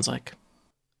 It sounds like.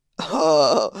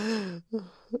 I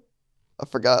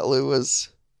forgot Lou was.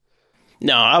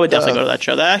 No, I would definitely go to that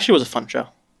show. That actually was a fun show.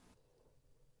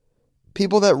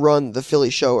 People that run the Philly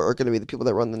show are going to be the people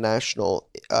that run the national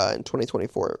in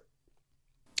 2024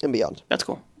 and beyond. That's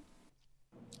cool.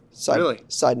 Really?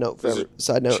 Side note.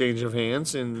 Side note. Change of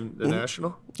hands in the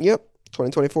national? Yep.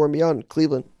 2024 and beyond.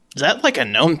 Cleveland. Is that like a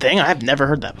known thing? I've never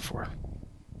heard that before.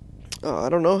 I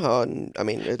don't know how. I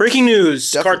mean, it's, Breaking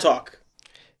news. Definitely- Card talk.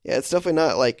 yeah, it's definitely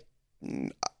not like.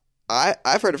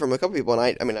 I've heard it from a couple people,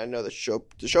 and I know the show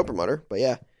promoter, but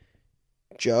yeah,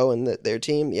 Joe and their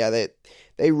team, yeah,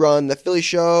 they run the Philly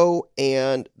show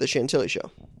and the Chantilly show.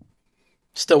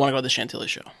 Still want to go to the Chantilly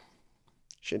show.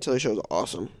 Chantilly show is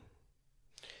awesome.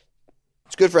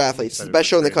 It's good for athletes. It's the best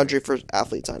show in the country for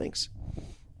athlete signings.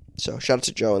 So shout out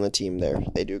to Joe and the team there.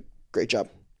 They do a great job.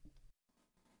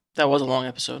 That was a long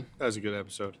episode. That was a good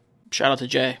episode. Shout out to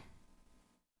Jay.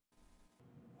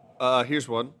 Here's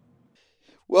one.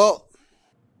 Well,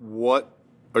 What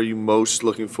are you most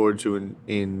looking forward to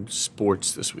in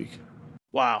sports this week?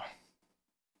 Wow.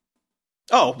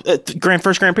 Oh,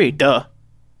 first Grand Prix. Duh.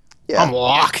 yeah, I'm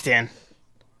locked in.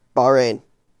 Bahrain.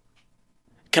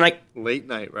 Can I? Late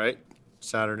night, right?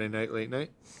 Saturday night, late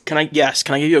night? Yes.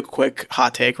 Can I give you a quick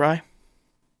hot take, Rye?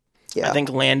 Yeah, I think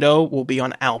Lando will be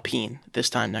on Alpine this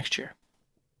time next year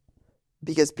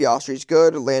because Piastri's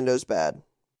good, Lando's bad.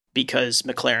 because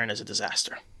McLaren is a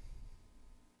disaster.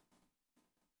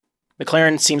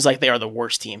 McLaren seems like they are the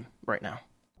worst team right now.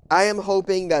 I am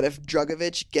hoping that if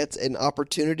Drugovich gets an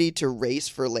opportunity to race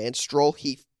for Lance Stroll,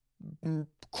 he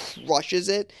crushes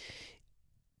it.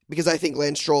 Because I think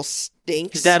Lance Stroll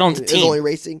stinks. His dad owns the is team. only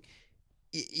racing.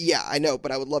 Yeah, I know,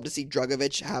 but I would love to see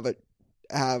Drugovich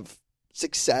have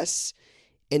success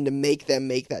and to make them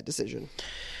make that decision.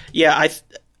 Yeah,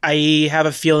 I have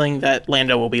a feeling that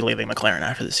Lando will be leaving McLaren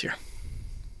after this year.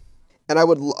 And I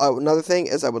would another thing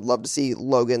is I would love to see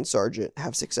Logan Sargent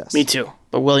have success. Me too,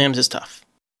 but Williams is tough.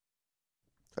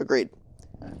 Agreed.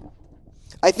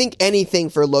 I think anything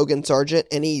for Logan Sargent,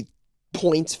 any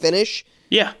points finish,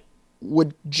 Yeah,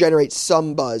 would generate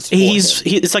some buzz. For it's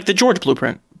him. like the George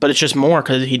blueprint. but it's just more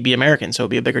because he'd be American, so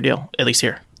it'd be a bigger deal, at least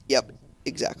here. Yep,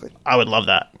 exactly. I would love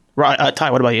that.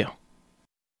 Ty, what about you?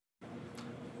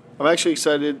 I'm actually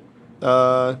excited.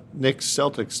 Knicks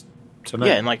Celtics tonight.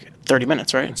 Yeah, in like 30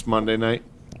 minutes, right? It's Monday night.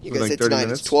 You guys Like said 30 tonight.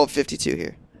 minutes. It's 12:52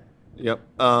 here. Yep.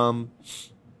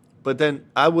 But then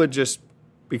I would just,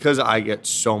 because I get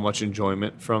so much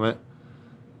enjoyment from it,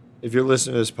 if you're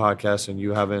listening to this podcast and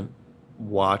you haven't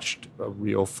watched a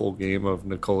real full game of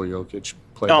Nikola Jokic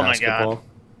play basketball,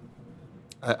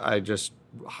 I just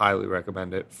highly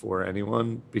recommend it for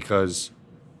anyone because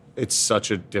it's such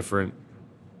a different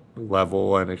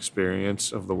level and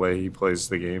experience of the way he plays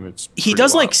the game. He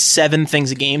does like 7 things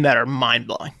a game that are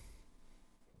mind-blowing.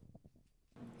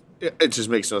 It just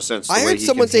makes no sense. I heard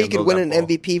someone say he could win an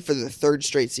MVP for the 3rd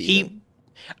straight season.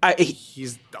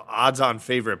 He's the odds-on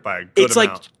favorite by a good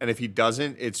amount. And if he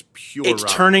doesn't, it's pure It's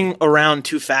robbery. turning around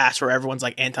too fast where everyone's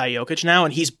like anti-Jokic now,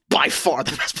 and he's by far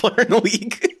the best player in the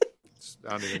league.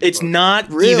 It's not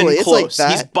Really? even It's close. like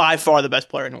that? He's by far the best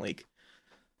player in the league.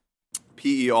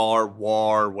 PER,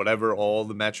 WAR, whatever all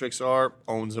the metrics are,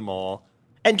 owns them all.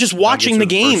 And just watching the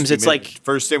games, it's like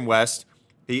first in West.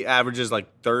 He averages like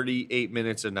 38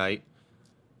 minutes a night.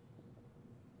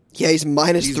 Yeah, he's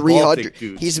minus He's 300. Baltic,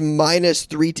 dude. He's minus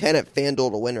 310 at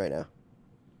FanDuel to win right now.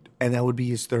 And that would be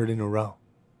his 3rd in a row.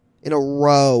 In a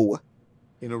row.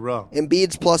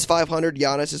 Embiid's plus 500,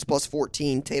 Giannis is plus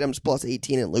 14, Tatum's plus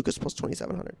 18, and Lucas plus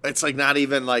 2,700. It's like not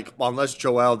even like, unless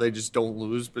Joel, they just don't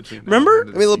lose between. Remember?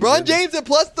 I mean, LeBron James at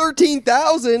plus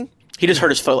 13,000. he just hurt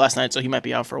his foot last night, so he might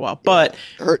be out for a while. But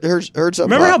Heard something.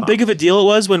 remember how big of a deal it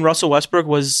was when Russell Westbrook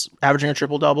was averaging a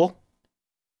triple-double?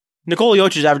 Nikola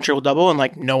Jokic is averaging triple-double, and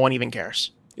like no one even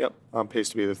cares. Yep, on pace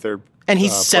to be the 3rd. And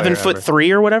he's 7'3"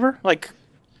 or whatever. Like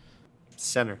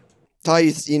center.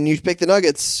 Ty, you picked the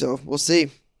Nuggets, so we'll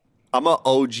see. I'm a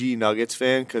OG Nuggets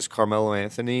fan because Carmelo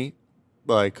Anthony,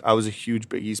 like I was a huge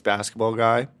Big East basketball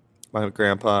guy. My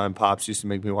grandpa and pops used to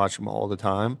make me watch him all the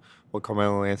time. What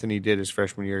Carmelo Anthony did his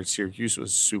freshman year at Syracuse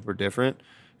was super different.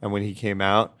 And when he came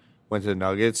out, went to the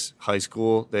Nuggets, high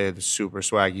school, they had the super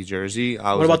swaggy jersey.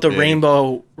 what about the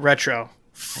rainbow retro?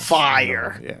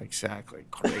 Fire. Yeah, exactly.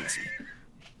 Crazy.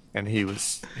 And he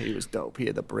was dope. He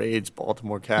had the braids,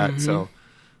 Baltimore cat. So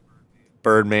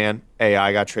Birdman,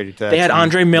 AI got traded to that They had team.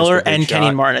 Andre Miller Mr. Big and Kenny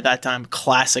Shot. Martin at that time.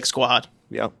 Classic squad.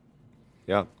 Yep.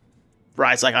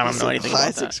 Rye's like, I don't It's know a anything about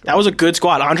classic that. squad. That was a good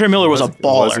squad. Andre Miller was a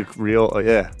baller. It was a real,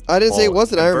 yeah. I didn't say it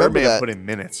wasn't. I remember Birdman that. put in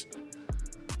minutes.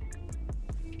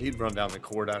 He'd run down the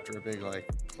court after a big play,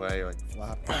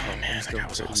 flop. Oh man, that guy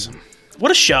was awesome.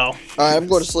 What a show. All right, I'm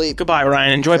going to sleep. Goodbye,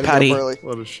 Ryan. Enjoy Gotta get Patty. up early.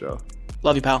 What a show.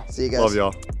 Love you, pal. See you guys. Love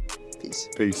y'all. Peace.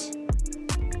 Peace.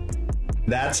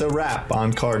 That's a wrap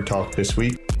on Card Talk this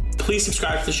week. Please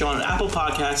subscribe to the show on Apple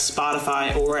Podcasts,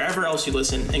 Spotify, or wherever else you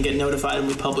listen and get notified when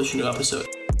we publish a new episode.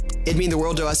 It'd mean the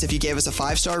world to us if you gave us a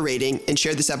 5-star rating and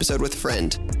shared this episode with a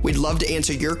friend. We'd love to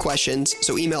answer your questions,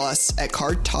 so email us at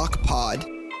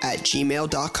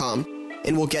cardtalkpod@gmail.com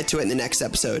and we'll get to it in the next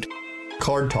episode.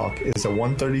 Card Talk is a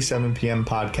 1:37 p.m.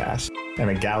 podcast and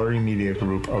a Gallery Media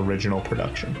Group original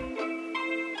production.